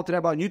from the Alter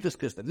Rebbe on Yutis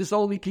Kislev, this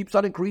only keeps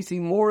on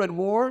increasing more and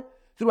more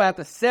throughout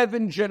the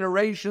 7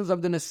 generations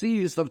of the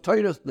Nesius of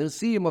Torah, the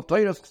Nesiim of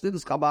Torah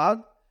Chassidus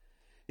Chabad,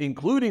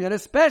 including and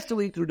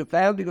especially through the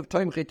founding of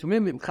Tomchei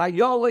Tumimim,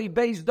 Chayolei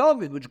Beis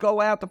David, which go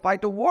out to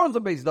fight the wars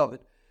of Beis David,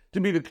 to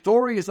be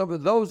victorious over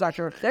those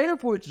Asher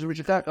Cherefu, which is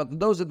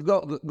those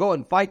that go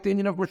and fight the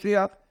Indian of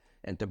Mashiach,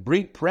 and to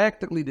bring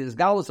practically the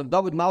Isgalus of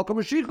David Malka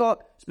Mashiach,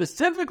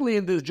 specifically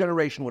in this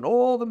generation when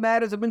all the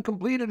matters have been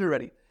completed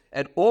already.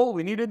 And all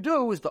we need to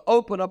do is to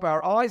open up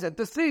our eyes and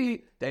to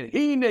see that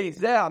Hine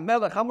Zeh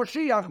Melech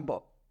HaMashiach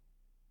Bo.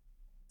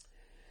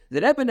 The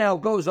Rebbe now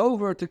goes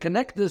over to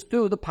connect this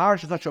to the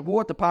Parshas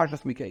HaShavuot, the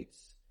Parshas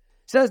Miketz.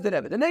 Says the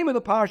Rebbe, the name of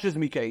the Parsha is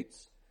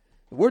Miketz.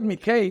 The word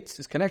Miketz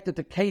is connected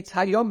to Ketz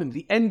Hayomim,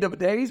 the end of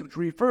days, which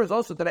refers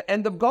also to the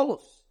end of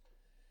Golus.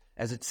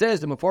 As it says,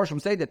 the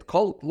Mefarshim say that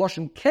Kol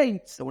Loshen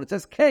Ketz, and when it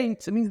says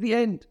Ketz, it means the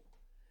end.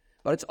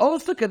 But it's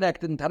also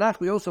connected in Tanakh.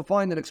 We also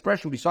find an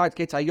expression besides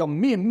Ketz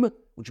Hayomim,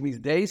 which means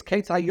days,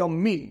 Ketz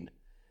Hayomin.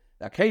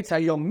 Now, Ketz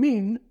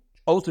Hayomin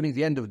also means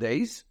the end of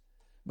days.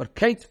 But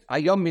Ketz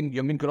Hayomin,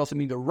 Yomin could also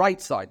mean the right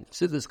side.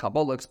 Siddur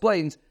Kabbalah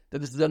explains that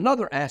this is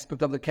another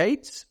aspect of the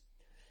Ketz,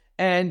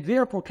 and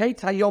therefore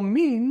Ketz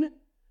Hayomin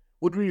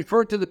would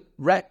refer to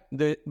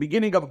the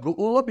beginning of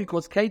Geula,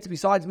 because Ketz,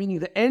 besides meaning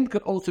the end,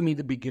 could also mean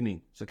the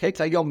beginning. So Ketz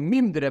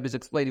Hayomim, the Rebbe is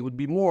explaining, would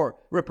be more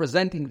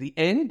representing the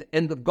end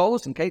of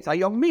Golus, and Ketz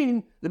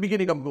Hayomin, the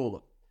beginning of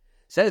Geula.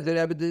 Says the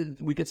Rebbe,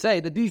 we could say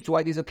that these two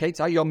ideas of Ketz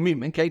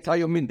Hayomim and Ketz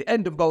Hayomin, the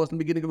end of Golus and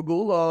the beginning of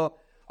Geula,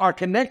 are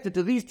connected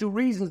to these 2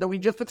 reasons that we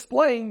just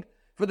explained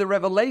for the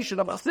revelation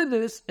of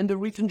Chassidus in the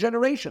recent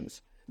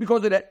generations,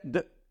 because of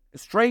the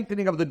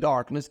strengthening of the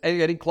darkness and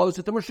getting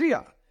closer to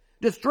Mashiach.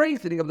 The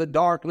strengthening of the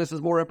darkness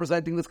is more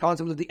representing this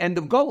concept of the end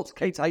of Golus,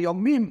 Ketz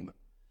Hayomim.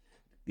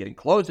 Getting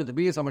closer to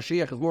Bias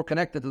HaMashiach is more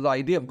connected to the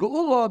idea of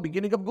Geula,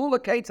 beginning of Geula,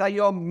 Ketz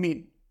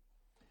Hayomim.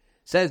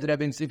 Says the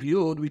Rebbe in Sif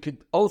Yud, we could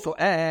also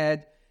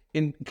add,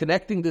 in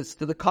connecting this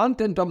to the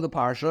content of the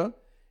Parsha,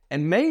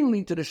 and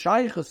mainly to the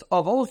Shaykhs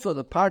of also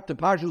the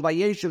Parshas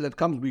Vayeshev that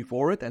comes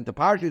before it, and the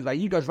Parshas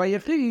Vayigash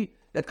Vayechi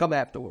that come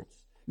afterwards.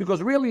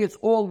 Because really it's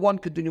all one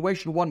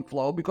continuation, one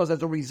flow, because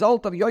as a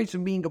result of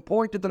Yosef being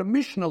appointed to the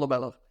Mishnah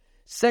Lamelech,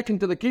 second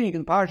to the king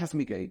in Parshas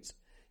Miketz,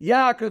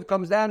 Yaakov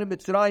comes down in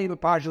Mitzrayim in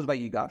Parshas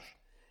Vayigash,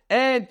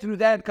 and through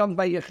that comes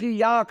Vayechi,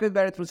 Yaakov,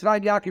 Beretz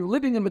Mitzrayim, Yaakov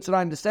living in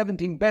Mitzrayim the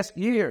 17 best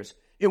years,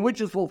 in which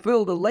is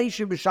fulfilled the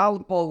Leisha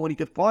B'Shalom Pol, when he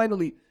could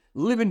finally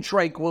live in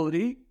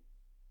tranquility,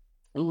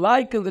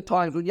 like in the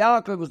times when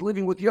Yaakov was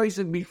living with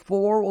Yosef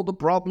before all the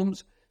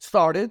problems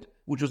started,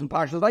 which was in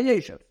Parshas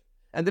Vayeshev.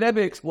 And the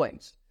Rebbe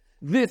explains,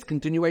 this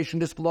continuation,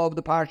 this flow of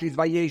the Parshas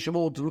Vayeshev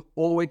all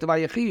the way to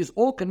Vayechi is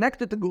all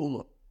connected to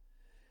Geula.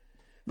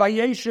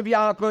 Vayeshev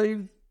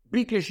Yaakov,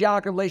 Bikish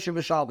Yaakov, Leisha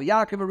V'Shalva.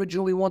 Yaakov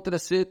originally wanted to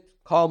sit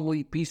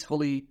calmly,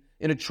 peacefully,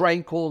 in a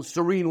tranquil,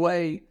 serene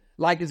way,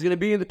 like it's going to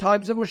be in the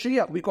times of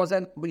Mashiach, because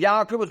then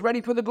Yaakov was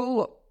ready for the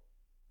Geula.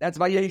 That's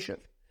Vayeshev.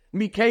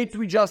 Miketz,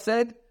 we just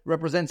said,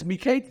 represents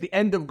Miketz, the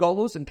end of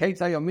Golus, and Ketz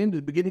Hayomin,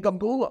 the beginning of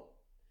Geula.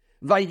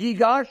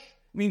 Vayigash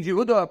means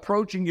Yehuda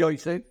approaching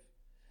Yosef.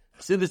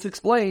 So this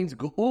explains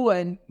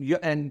Geula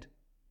and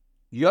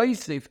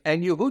Yosef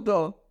and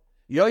Yehuda.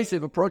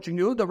 Yosef approaching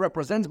Yehuda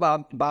represents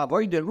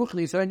Ba'avoide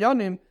Ruchnis and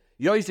Yanim.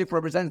 Yosef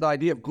represents the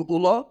idea of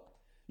Geula.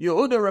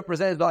 Yehuda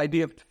represents the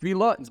idea of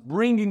Tefillah. It's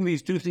bringing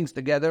these 2 things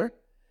together.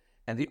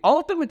 And the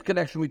ultimate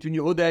connection between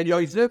Yehuda and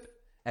Yosef,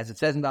 as it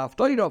says in the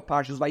Haftarah of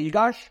Parshas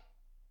Vayigash,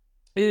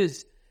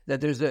 is that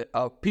there's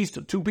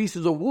 2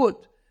 pieces of wood,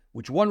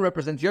 which one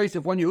represents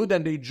Yosef, one Yehuda,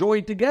 and they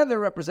join together,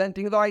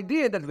 representing the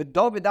idea that with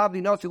David,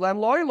 Avdi, Nasi, Lam,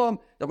 Lo'ilam,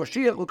 the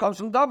Mashiach who comes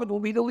from David will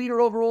be the leader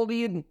over all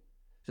the Yidden.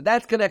 So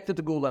that's connected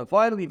to Geula. And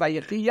finally,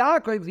 Vayechi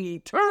Yaakov, the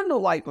eternal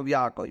life of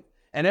Yaakov,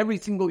 and every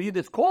single Yid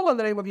is called on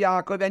the name of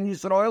Yaakov and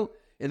Yisrael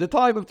in the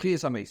time of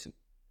Tchias HaMesim.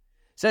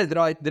 Says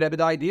the Rebbe,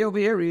 the idea over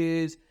here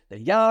is The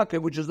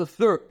Yaakov, which is the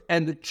third,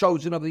 and the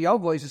chosen of the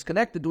Avos, is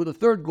connected to the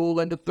third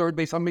Gula and the third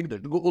Beis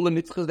Hamikdash. The Gula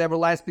Nitzchah is the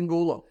everlasting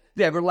Gula,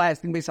 the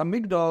everlasting Beis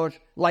Hamikdash,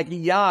 like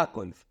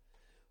Yaakov,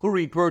 who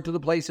referred to the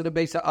place of the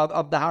base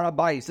of the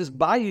Harabayis. This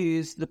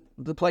Bayis,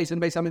 the place in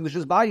Beis Hamikdash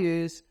is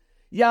Bayis.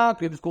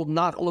 Yaakov is called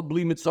Nachal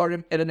Bli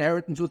Mitzarim, an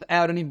inheritance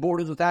without any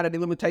borders, without any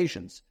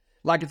limitations.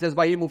 Like it says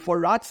by Yimu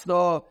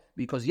Foratzno,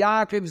 because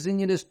Yaakov's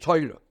Inyan is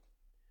Torah.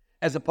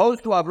 As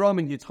opposed to Avraham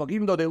and Yitzchak,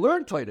 even though they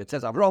learned Torah, it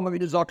says Avraham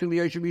Avinu Zaken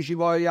Liyoshev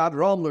Yeshiva,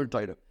 Avraham learned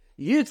Torah.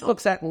 Yitzchak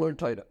sat and learned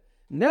Torah.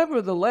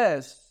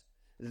 Nevertheless,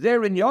 their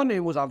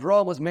inyanim was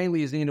Avraham was mainly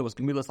his inyan was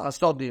Gemilas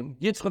Hasadim,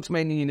 Yitzchak's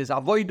main inyan is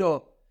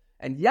Avodah,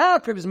 and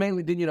Yaakov is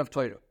mainly the inyan of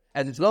Torah.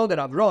 As it's known that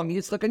Avraham,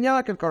 Yitzchak, and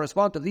Yaakov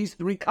correspond to these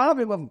three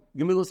kavim of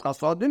Gemilas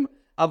Hasadim,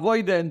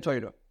 Avodah, and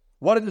Torah.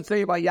 What does it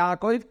say about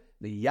Yaakov?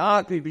 The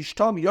Yaakov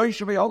Ishtam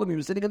Yoshev Yeholim, he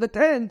was sitting in the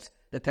tents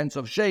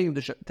of Shem,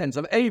 the tents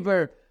of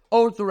Aver,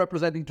 also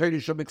representing Torah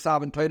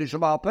Shabbat and Torah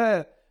Shabbat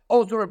Peh,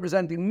 also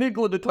representing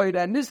Nigla the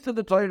Torah and Nista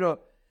the Torah.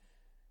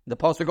 The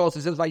Pasuk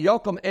also says,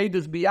 Vayokom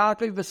Eidos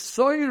B'Yaakov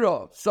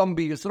V'Soira, some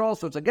be Yisrael.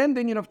 So it's again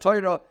the union of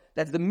Torah,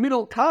 that's the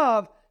middle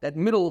kav, that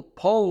middle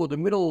pole, the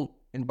middle,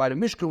 and by the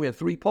Mishkan we have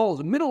three poles,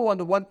 the middle one,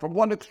 the one from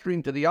one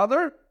extreme to the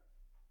other,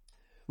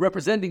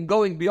 representing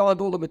going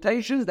beyond all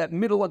limitations, that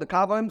middle one, the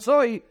kav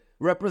Ha'emsoi,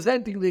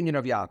 representing the union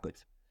of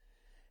Yaakov.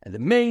 And the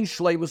main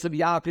shleimus of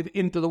Yaakov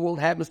into the world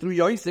happens through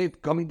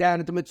Yosef, coming down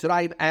into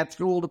Mitzrayim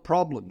after all the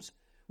problems.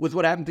 With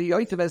what happened to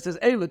Yosef, as it says,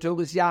 Eila told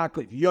us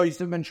Yaakov,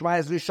 Yosef ben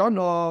Shmaiz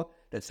Rishonah,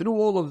 that through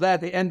all of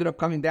that, they ended up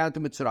coming down to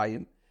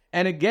Mitzrayim.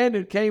 And again,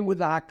 it came with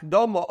the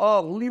Hakdama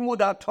of Limud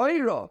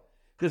HaTorah,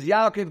 because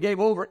Yaakov gave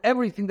over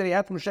everything that he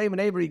had from Shem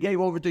and Aver, he gave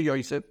over to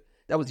Yosef.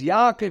 That was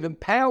Yaakov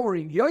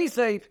empowering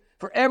Yosef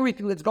for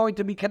everything that's going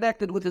to be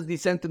connected with his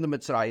descent in the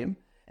Mitzrayim.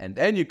 And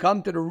then you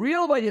come to the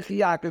real Vayechi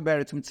Yaakov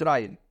Beretz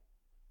Mitzrayim.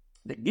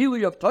 The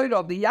Gili of Torah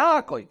of the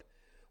Yaakov,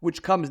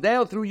 which comes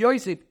down through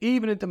Yosef,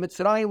 even into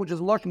Mitzrayim, which is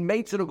Lashon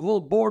Meitzah,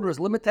 Gvul, borders,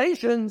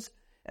 limitations,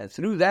 and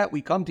through that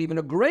we come to even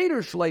a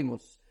greater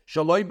Shleimus.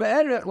 Shaloi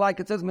Be'erech,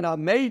 like it says, Min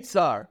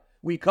HaMeitzar,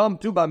 we come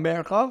to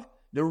Ba'merchav,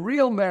 the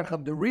real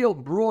Merchav, the real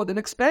broad and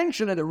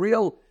expansion, and the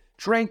real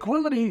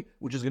tranquility,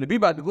 which is going to be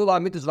by the Gula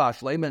HaMitzvah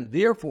Shleim, and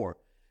therefore,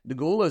 the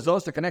Gula is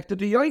also connected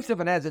to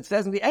Yosef, and as it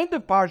says in the end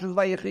of Parshas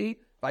Vayechi,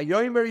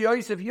 Vayomer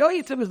Yosef,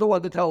 Yosef is the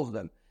one that tells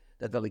them,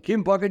 that the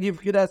Elikim Pakad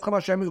Yivkid Eschem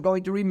Hashem is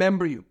going to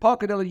remember you.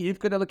 Pakad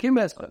Yivkid Elikim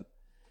Eschem.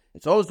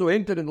 It's also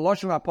entered in the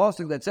Lashon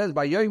HaPasuk that says,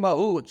 by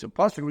Yoimahu, it's a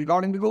pasuk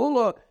regarding the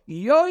Geula,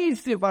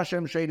 Yosef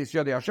Hashem Sheinis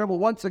Yodei. Hashem will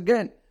once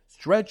again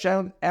stretch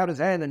out his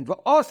hand and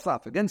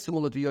V'asaf, again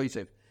similar to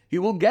Yosef. He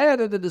will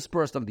gather the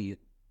dispersed of the Yid.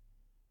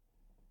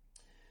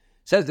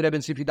 Says the Rebbe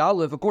in Sifid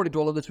Aleph, according to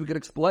all of this, we could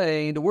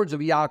explain the words of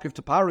Yaakov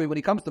to Pari when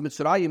he comes to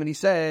Mitzrayim, and he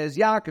says,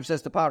 Yaakov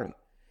says to Pari,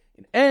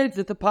 in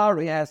answer to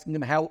Pari, asking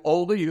him, how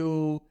old are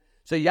you?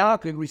 So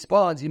Yaakov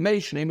responds,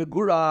 Yimei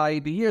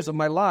Megurai, the years of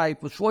my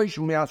life was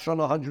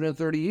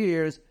 130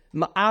 years,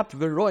 Ma'at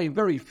V'roi,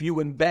 very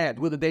few and bad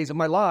were the days of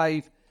my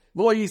life.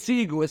 And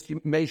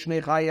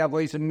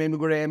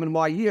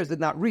my years did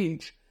not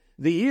reach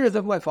the years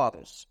of my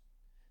fathers.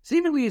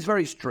 Seemingly it's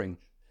very strange.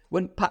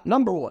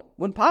 Number one,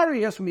 when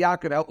Pari asks from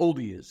Yaakov how old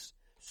he is,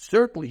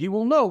 certainly he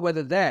will know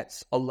whether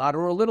that's a lot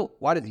or a little.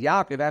 Why does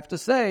Yaakov have to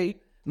say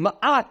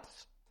Ma'at?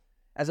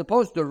 As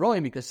opposed to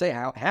Roim, he could say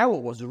how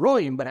it was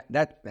Roim, but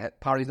that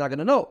Pari's not going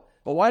to know.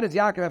 But why does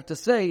Yaakov have to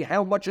say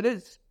how much it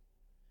is?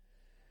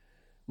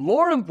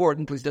 More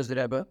importantly, says the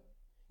Rebbe,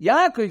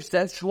 Yaakov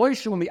says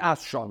Shloishim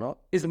Shana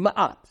is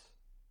Ma'at.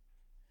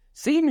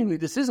 Seemingly,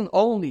 this isn't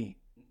only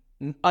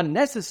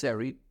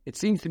unnecessary, it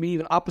seems to be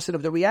even opposite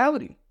of the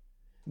reality.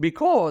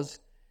 Because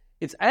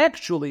it's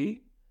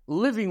actually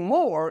living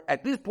more,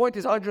 at this point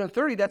is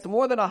 130, that's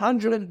more than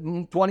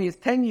 120, it's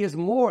 10 years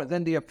more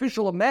than the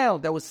official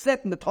amount that was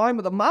set in the time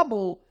of the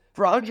Mabul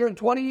for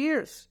 120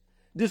 years.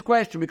 This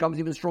question becomes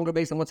even stronger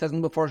based on what says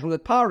in the first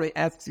that Pari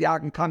asks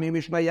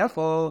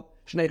Yaakov,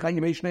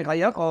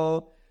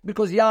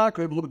 because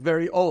Yaakov looked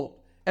very old.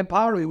 And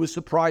Pari was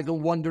surprised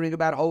and wondering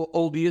about how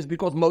old he is,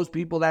 because most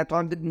people at that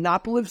time did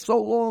not live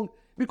so long,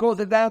 because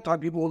at that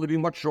time people were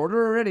living much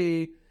shorter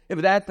already. If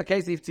that's the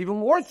case, it's even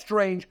more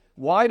strange.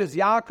 Why does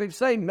Yaakov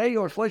say,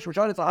 Meir Shleish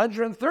Rishon, it's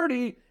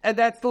 130, and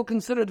that's still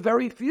considered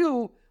very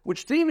few,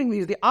 which seemingly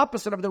is the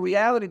opposite of the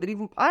reality that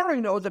even Pari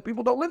knows that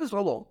people don't live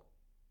so long.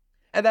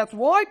 And that's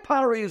why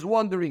Pari is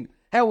wondering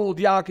how old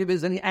Yaakov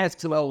is, and he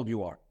asks him how old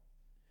you are.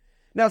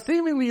 Now,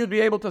 seemingly you'd be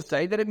able to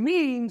say that it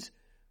means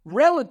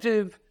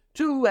relative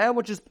to how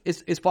much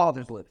his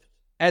fathers lived.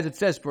 As it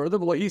says further,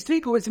 because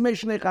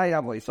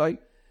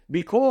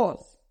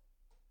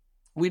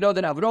we know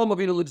that Avraham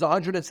Avinu lives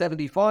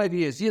 175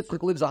 years,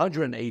 Yitzchak lives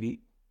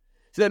 180.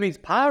 So that means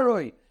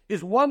Paroi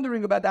is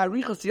wondering about the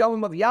Arichas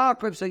Yomim of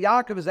Yaakov, so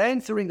Yaakov is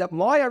answering that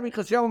my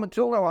Arichas Yomim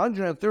until now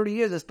 130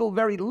 years is still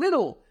very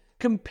little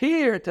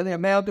compared to the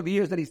amount of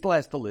years that he still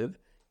has to live,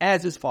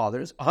 as his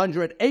father's,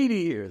 180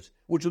 years,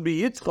 which would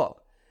be Yitzchak.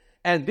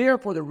 And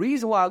therefore, the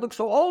reason why I look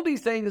so old,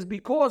 he's saying, is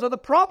because of the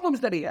problems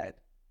that he had.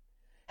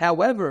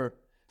 However,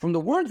 From the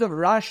words of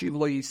Rashi,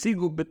 "V'lo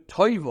yisigu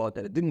b'toiva,"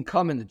 that it didn't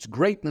come in its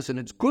greatness and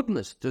its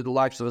goodness to the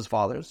lives of his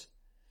fathers.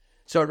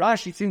 So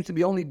Rashi seems to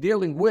be only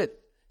dealing with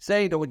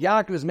saying that what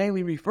Yaakov is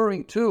mainly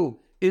referring to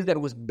is that it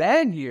was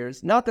bad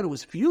years, not that it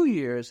was few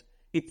years.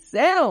 It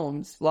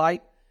sounds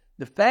like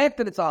the fact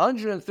that it's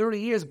 130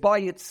 years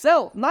by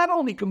itself, not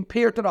only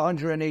compared to the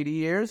 180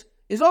 years,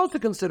 is also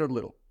considered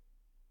little.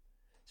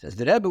 Says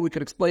the Rebbe, we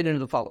could explain it in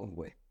the following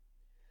way.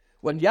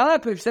 When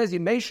Yaakov says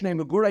Yemeshne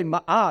Megurei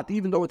Ma'at,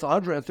 even though it's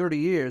 130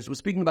 years, we're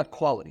speaking about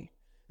quality.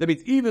 That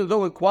means even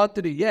though in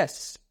quantity,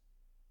 yes,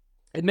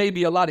 it may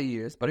be a lot of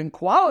years, but in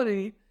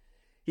quality,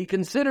 he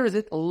considers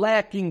it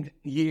lacking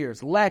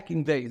years,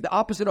 lacking days. The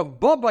opposite of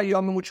Baba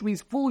Yomim, which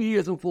means full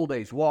years and full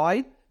days.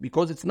 Why?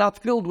 Because it's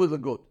not filled with the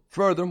good.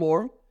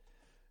 Furthermore,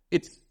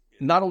 it's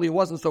not only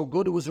wasn't so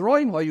good, it was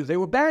Roim Hayu, they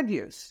were bad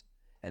years.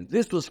 And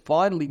this was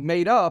finally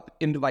made up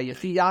in the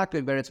Vayechi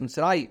Yaakov Beretz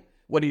Mitzrayim,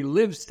 when he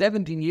lived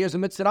 17 years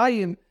in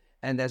Mitzrayim,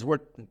 and as we're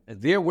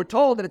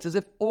told that it's as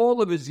if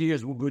all of his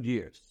years were good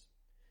years.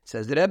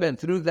 Says the Rebbe, and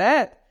through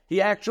that,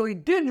 he actually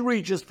did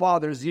reach his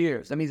father's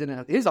years. That means in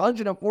his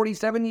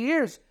 147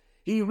 years,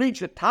 he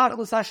reached the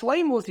Tachlis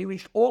HaShleimus, he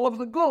reached all of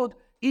the good,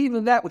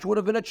 even that which would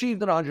have been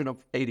achieved in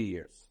 180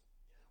 years.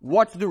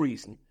 What's the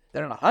reason?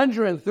 That in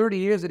 130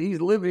 years that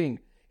he's living,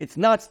 it's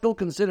not still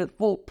considered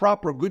full,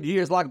 proper, good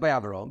years like by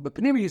Avraham. But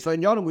Pnimi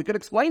Yisrael Yonim, we could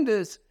explain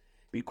this,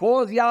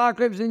 because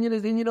Yaakov's Inyan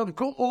is Inyan of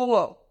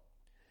Kul'ula.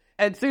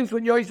 And since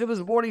when Yosef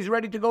is born, he's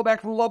ready to go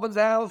back from Laban's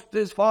house to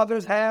his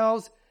father's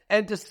house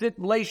and to sit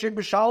Mleshek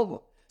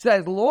B'Shalva. So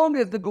as long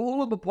as the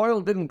Geula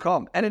B'Poil didn't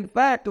come, and in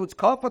fact, it's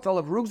Kafatal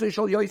of Rugzei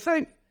Shal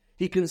Yosef,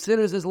 he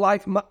considers his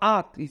life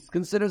Ma'at. He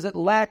considers it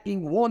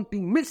lacking,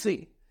 wanting,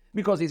 missing,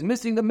 because he's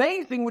missing the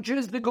main thing, which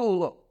is the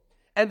Geula.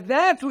 And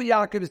that's what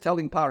Yaakov is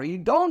telling Pari. You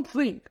don't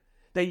think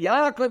that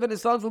Yaakov and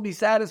his sons will be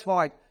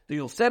satisfied that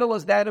you'll settle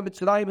us down in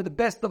Mitzrayim with the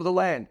best of the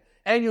land,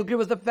 and you'll give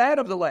us the fat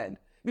of the land.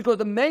 Because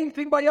the main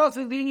thing by us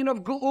is the union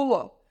of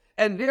Geula.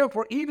 And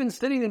therefore, even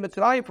sitting in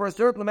Mitzrayim for a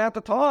certain amount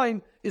of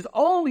time is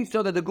only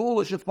so that the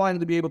Geula should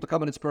finally be able to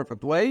come in its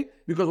perfect way.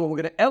 Because when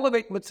we're going to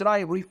elevate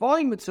Mitzrayim,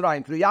 refine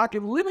Mitzrayim, through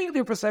Yaakov living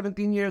there for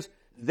 17 years,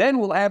 then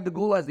we'll have the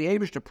Geula as the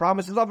Eibush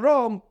promises of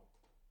Rome.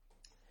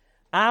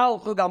 I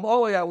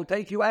will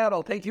take you out,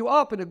 I'll take you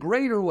up in a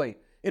greater way,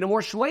 in a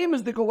more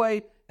shleimistic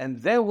way, and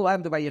then we'll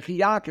have the Vayechi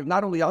Yaakov,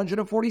 not only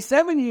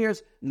 147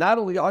 years, not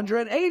only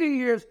 180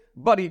 years,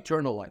 but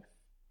eternal life.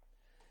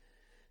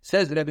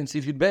 Says the Rebbe in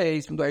Sifid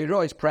Beis from the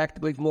Eirois,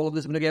 practically from all of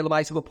this,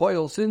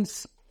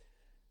 since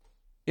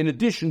in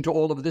addition to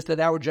all of this, that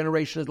our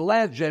generation is the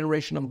last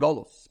generation of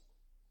Golos,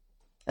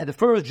 and the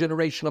first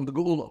generation of the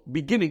Geula,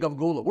 beginning of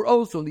Geula. We're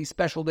also in these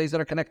special days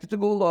that are connected to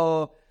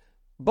Geula,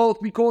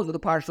 both because of the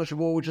Parshas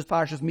Shavua, which is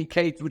Parshas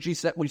Miketz, which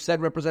we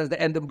said represents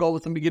the end of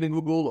Golos and beginning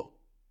of Geula.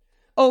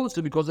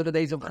 Also because of the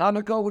days of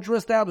Chanukah, which were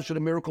established in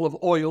a miracle of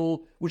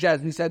oil, which,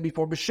 as we said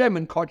before, B'Shem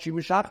and Kochi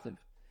Mishachtiv.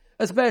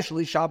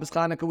 Especially Shabbos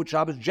Chanukah, which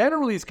Shabbos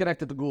generally is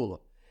connected to Geula.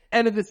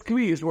 And in the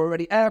Tkviyas, we're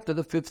already after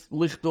the 5th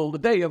Lichtul, the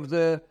day of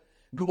the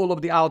Geula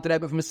of the Alter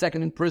Rebbe from his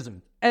second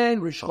imprisonment.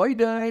 And Rish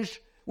Chodesh,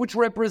 which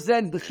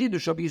represents the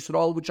Chiddush of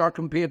Yisrael, which are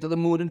compared to the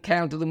moon and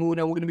count to the moon,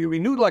 and we're going to be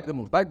renewed like the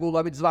moon. By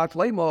Geula Mitzvah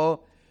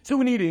Shleimo. So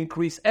we need to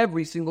increase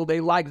every single day,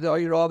 like the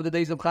Oyer of the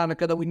days of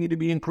Chanukah, that we need to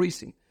be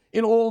increasing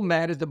in all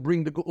matters that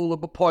bring the Geula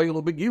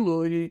B'Poil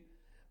B'Gilui.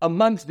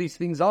 Amongst these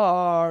things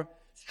are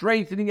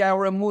strengthening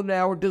our emunah,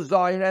 our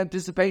desire,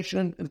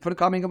 anticipation for the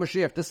coming of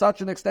Mashiach, to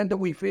such an extent that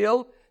we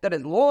feel that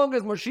as long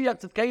as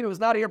Mashiach Tzidkenu is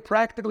not here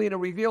practically in a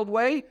revealed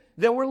way,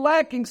 then we're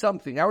lacking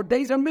something. Our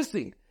days are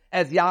missing.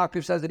 As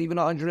Yaakov says that even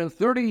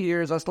 130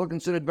 years are still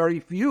considered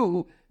very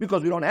few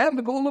because we don't have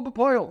the Geula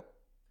B'Poil.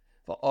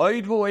 For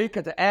Oid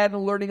V'Oik, to add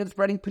and learning and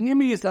spreading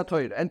Pnimiyus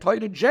HaTorah, and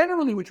Torah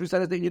generally, which we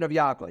said is the union of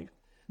Yaakov.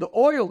 The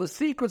oil, the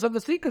secrets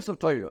of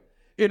Torah,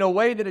 in a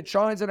way that it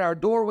shines in our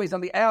doorways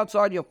on the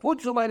outside,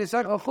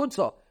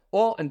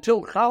 all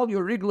until Chal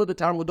Yorigla, the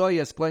Talmudoy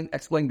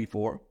explained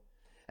before.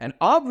 And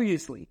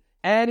obviously,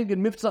 adding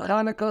in Miftzah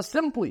Chanukah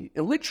simply,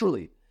 and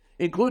literally,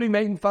 including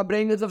making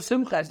Fabrengas of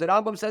Simchas. The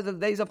Rambam says that the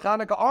days of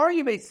Chanukah are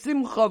Yemei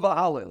Simcha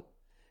V'Halil.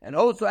 And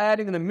also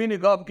adding in the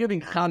minig of giving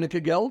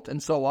Chanukah gelt,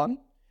 and so on.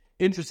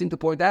 Interesting to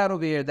point out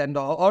over here that in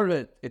the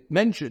Ha'aret, it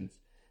mentions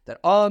that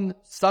on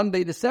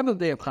Sunday, the 7th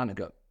day of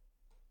Chanukah,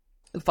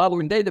 the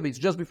following day, that means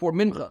just before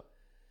Mincha,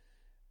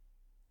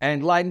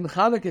 and lighting the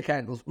Chanukah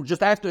candles,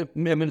 just after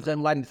Mincha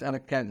and lighting the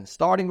Chanukah candles.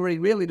 Starting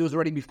really, it was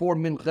already before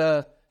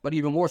Mincha, but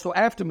even more so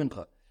after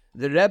Mincha.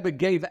 The Rebbe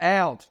gave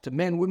out to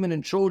men, women,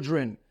 and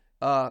children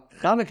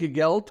Chanukah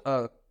geld,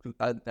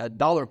 a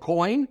dollar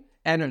coin,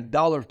 and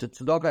 $1 to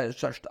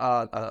tzedakah,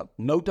 a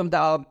note of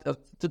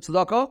to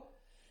tzedakah,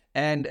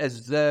 and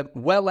as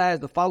well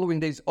as the following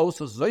days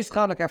also Zois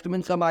Chanukah after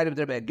Mincha Ma'ariv,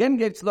 the Rebbe again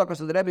gave tzedakah,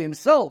 so the Rebbe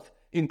himself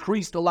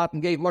increased a lot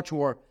and gave much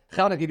more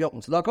Chanukah geld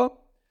and tzedakah.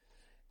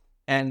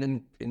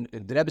 And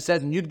the Rebbe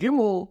says in Yud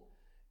Gimel,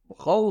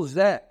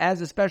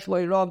 as a special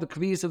Eirav, the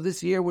Kviyas of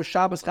this year, where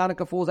Shabbos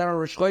Chanukah falls out on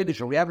Rosh Chodesh,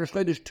 or we have Rosh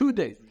Chodesh 2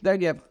 days, then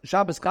you have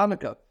Shabbos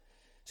Chanukah.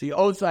 So you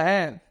also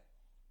have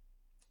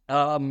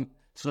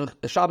So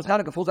the Shabbos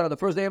Chanukah falls out on the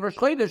first day of Rosh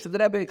Chodesh, so the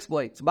Rebbe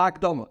explains.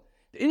 Ba'akdama.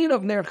 The Indian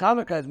of Ner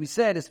Chanukah, as we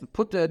said, is to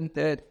put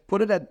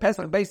it at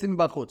Pesach based in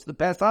Bachutz. The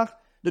Pesach,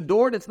 the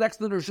door that's next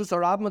to the Rosh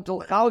Hashanah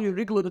until Chal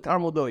Yeriglu the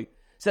Tarmodoi.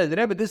 Says the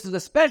Rebbe, this is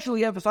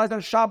especially emphasized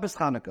on Shabbos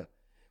Chanukah.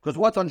 Because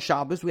what's on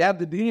Shabbos? We have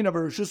the din of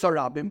Rosh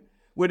Hashanah,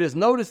 where there's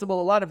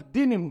noticeable a lot of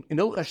dinim in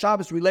Hilchas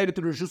Shabbos related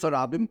to the Rosh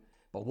Hashanah.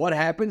 But what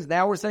happens?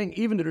 Now we're saying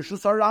even the Rosh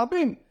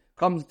Hashanah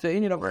comes to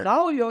Indian of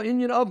Chalyo,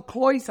 Indian of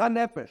Klois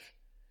HaNefesh.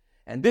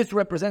 And this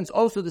represents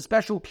also the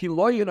special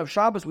kiloyin of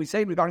Shabbos. We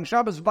say regarding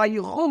Shabbos,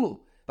 Vayichulu.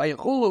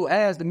 Vayichulu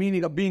has the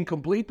meaning of being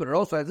complete, but it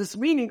also has this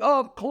meaning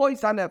of Klois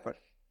HaNefesh.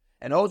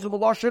 And also the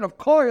lashon of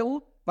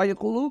Koil,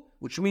 Vayichulu,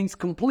 which means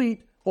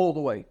complete all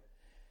the way.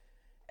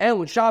 And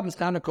with Shabbos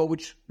Chanukah,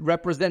 which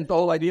represents the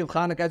whole idea of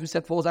Chanukah, as we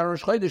said, falls out of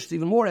Rosh Chodesh, it's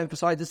even more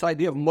emphasized this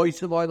idea of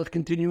Moisev Oilach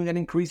continuing and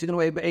increasing in a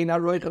way of Ein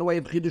HaRoich, in a way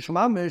of Chidush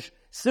Mamish,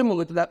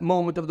 similar to that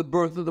moment of the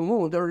birth of the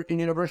moon. They're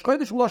in Rosh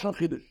Chodesh, Lashon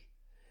Chidush.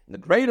 The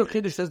greater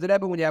Chiddush, says the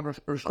Rebbe, when you have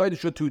Rosh Chodesh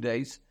for 2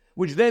 days,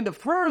 which then the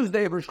first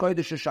day of Rosh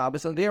Chodesh is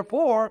Shabbos, and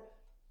therefore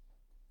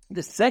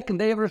the second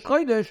day of Rosh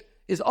Chodesh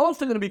is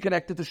also going to be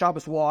connected to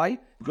Shabbos. Why?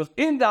 Because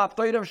in the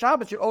Haftarah of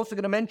Shabbos, you're also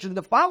going to mention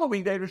the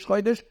following day of Rosh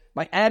Chodesh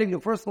by adding the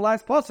first and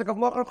last pasuk of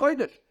Machar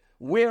Chodesh.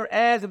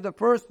 Whereas if the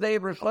first day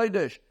of Rosh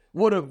Chodesh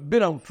would have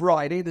been on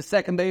Friday, the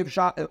second day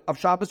of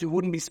Shabbos, you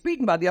wouldn't be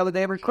speaking about the other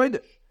day of Rosh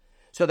Chodesh.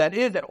 So that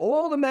is that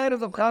all the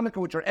matters of Chanukah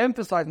which are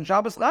emphasized in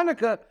Shabbos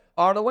Chanukah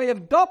are the way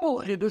of double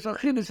Chiddush, or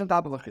Chiddush on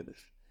top of a Chiddush.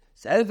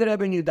 Says the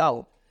Rebbe in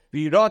Yudal,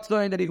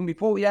 that even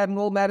before we add in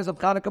all matters of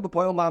Chanukah,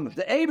 B'poil Mamish,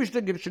 the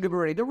Eibishter should give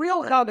already the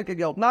real Chanukah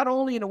guilt, not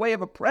only in a way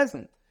of a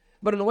present,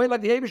 but in a way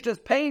like the Eibishter is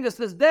paying us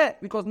this debt,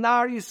 because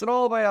Nar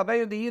Yisrael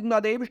v'Yavei the Yidden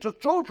are the Eibishter's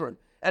children,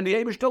 and the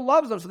Eibishter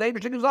loves them, so the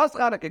Eibishter gives us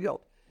Chanukah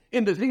guilt.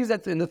 In the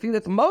thing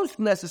that's most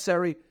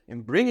necessary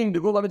in bringing the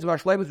Gula Mitzvah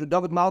Shlevis with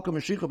David Malcolm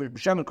and Shicha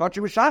B'Shem and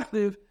Kachi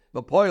B'Shachtiv,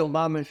 B'poil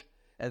Mamish,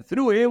 and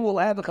through him we'll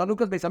have the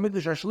Chanukas Beis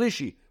HaMikdash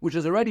HaShlishi, which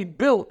is already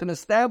built and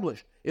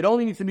established. It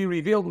only needs to be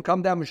revealed and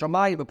come down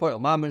Mishamayim B'poil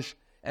Mamish.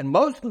 And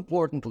most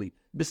importantly,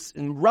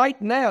 right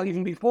now,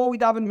 even before we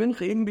daven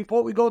Mincha, even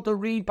before we go to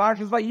read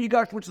Parshas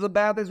Vayigash, which is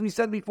about, as we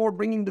said before,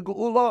 bringing the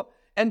Geula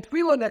and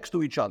Tefillah next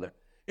to each other,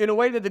 in a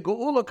way that the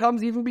Geula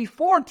comes even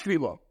before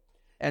Tefillah.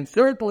 And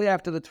certainly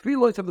after the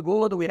Tefillahs of the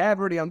Geula that we have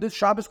already on this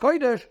Shabbos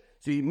Kodesh,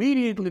 so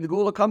immediately the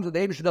Geula comes and the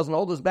Eibush doesn't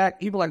hold us back,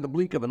 even like the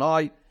blink of an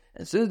eye.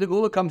 And since the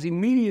Geula comes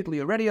immediately,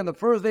 already on the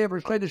first day of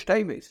Rosh Chodesh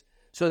Teves,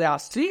 so the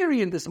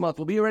Assyrian this month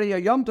will be already a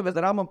Yom Tov, as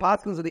the Rambam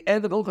Paskins at the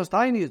end of Hilchos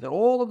Tainis, that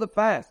all of the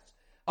fasts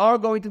are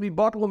going to be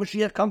bottled when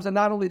Mashiach comes, and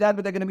not only that,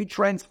 but they're going to be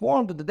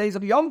transformed to the days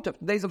of Yom Tov,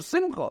 the days of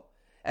Simcha,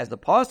 as the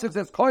Pasuk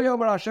says, Kol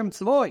Yomer Hashem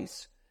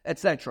Tzvois,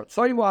 etc.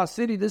 Tzoyim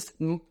City,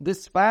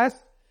 this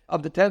fast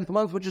of the 10th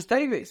month, which is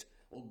Teves,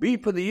 will be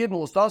for the Yidden,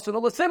 will start to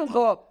the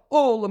Simcha,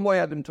 all the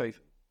Moedim Teves.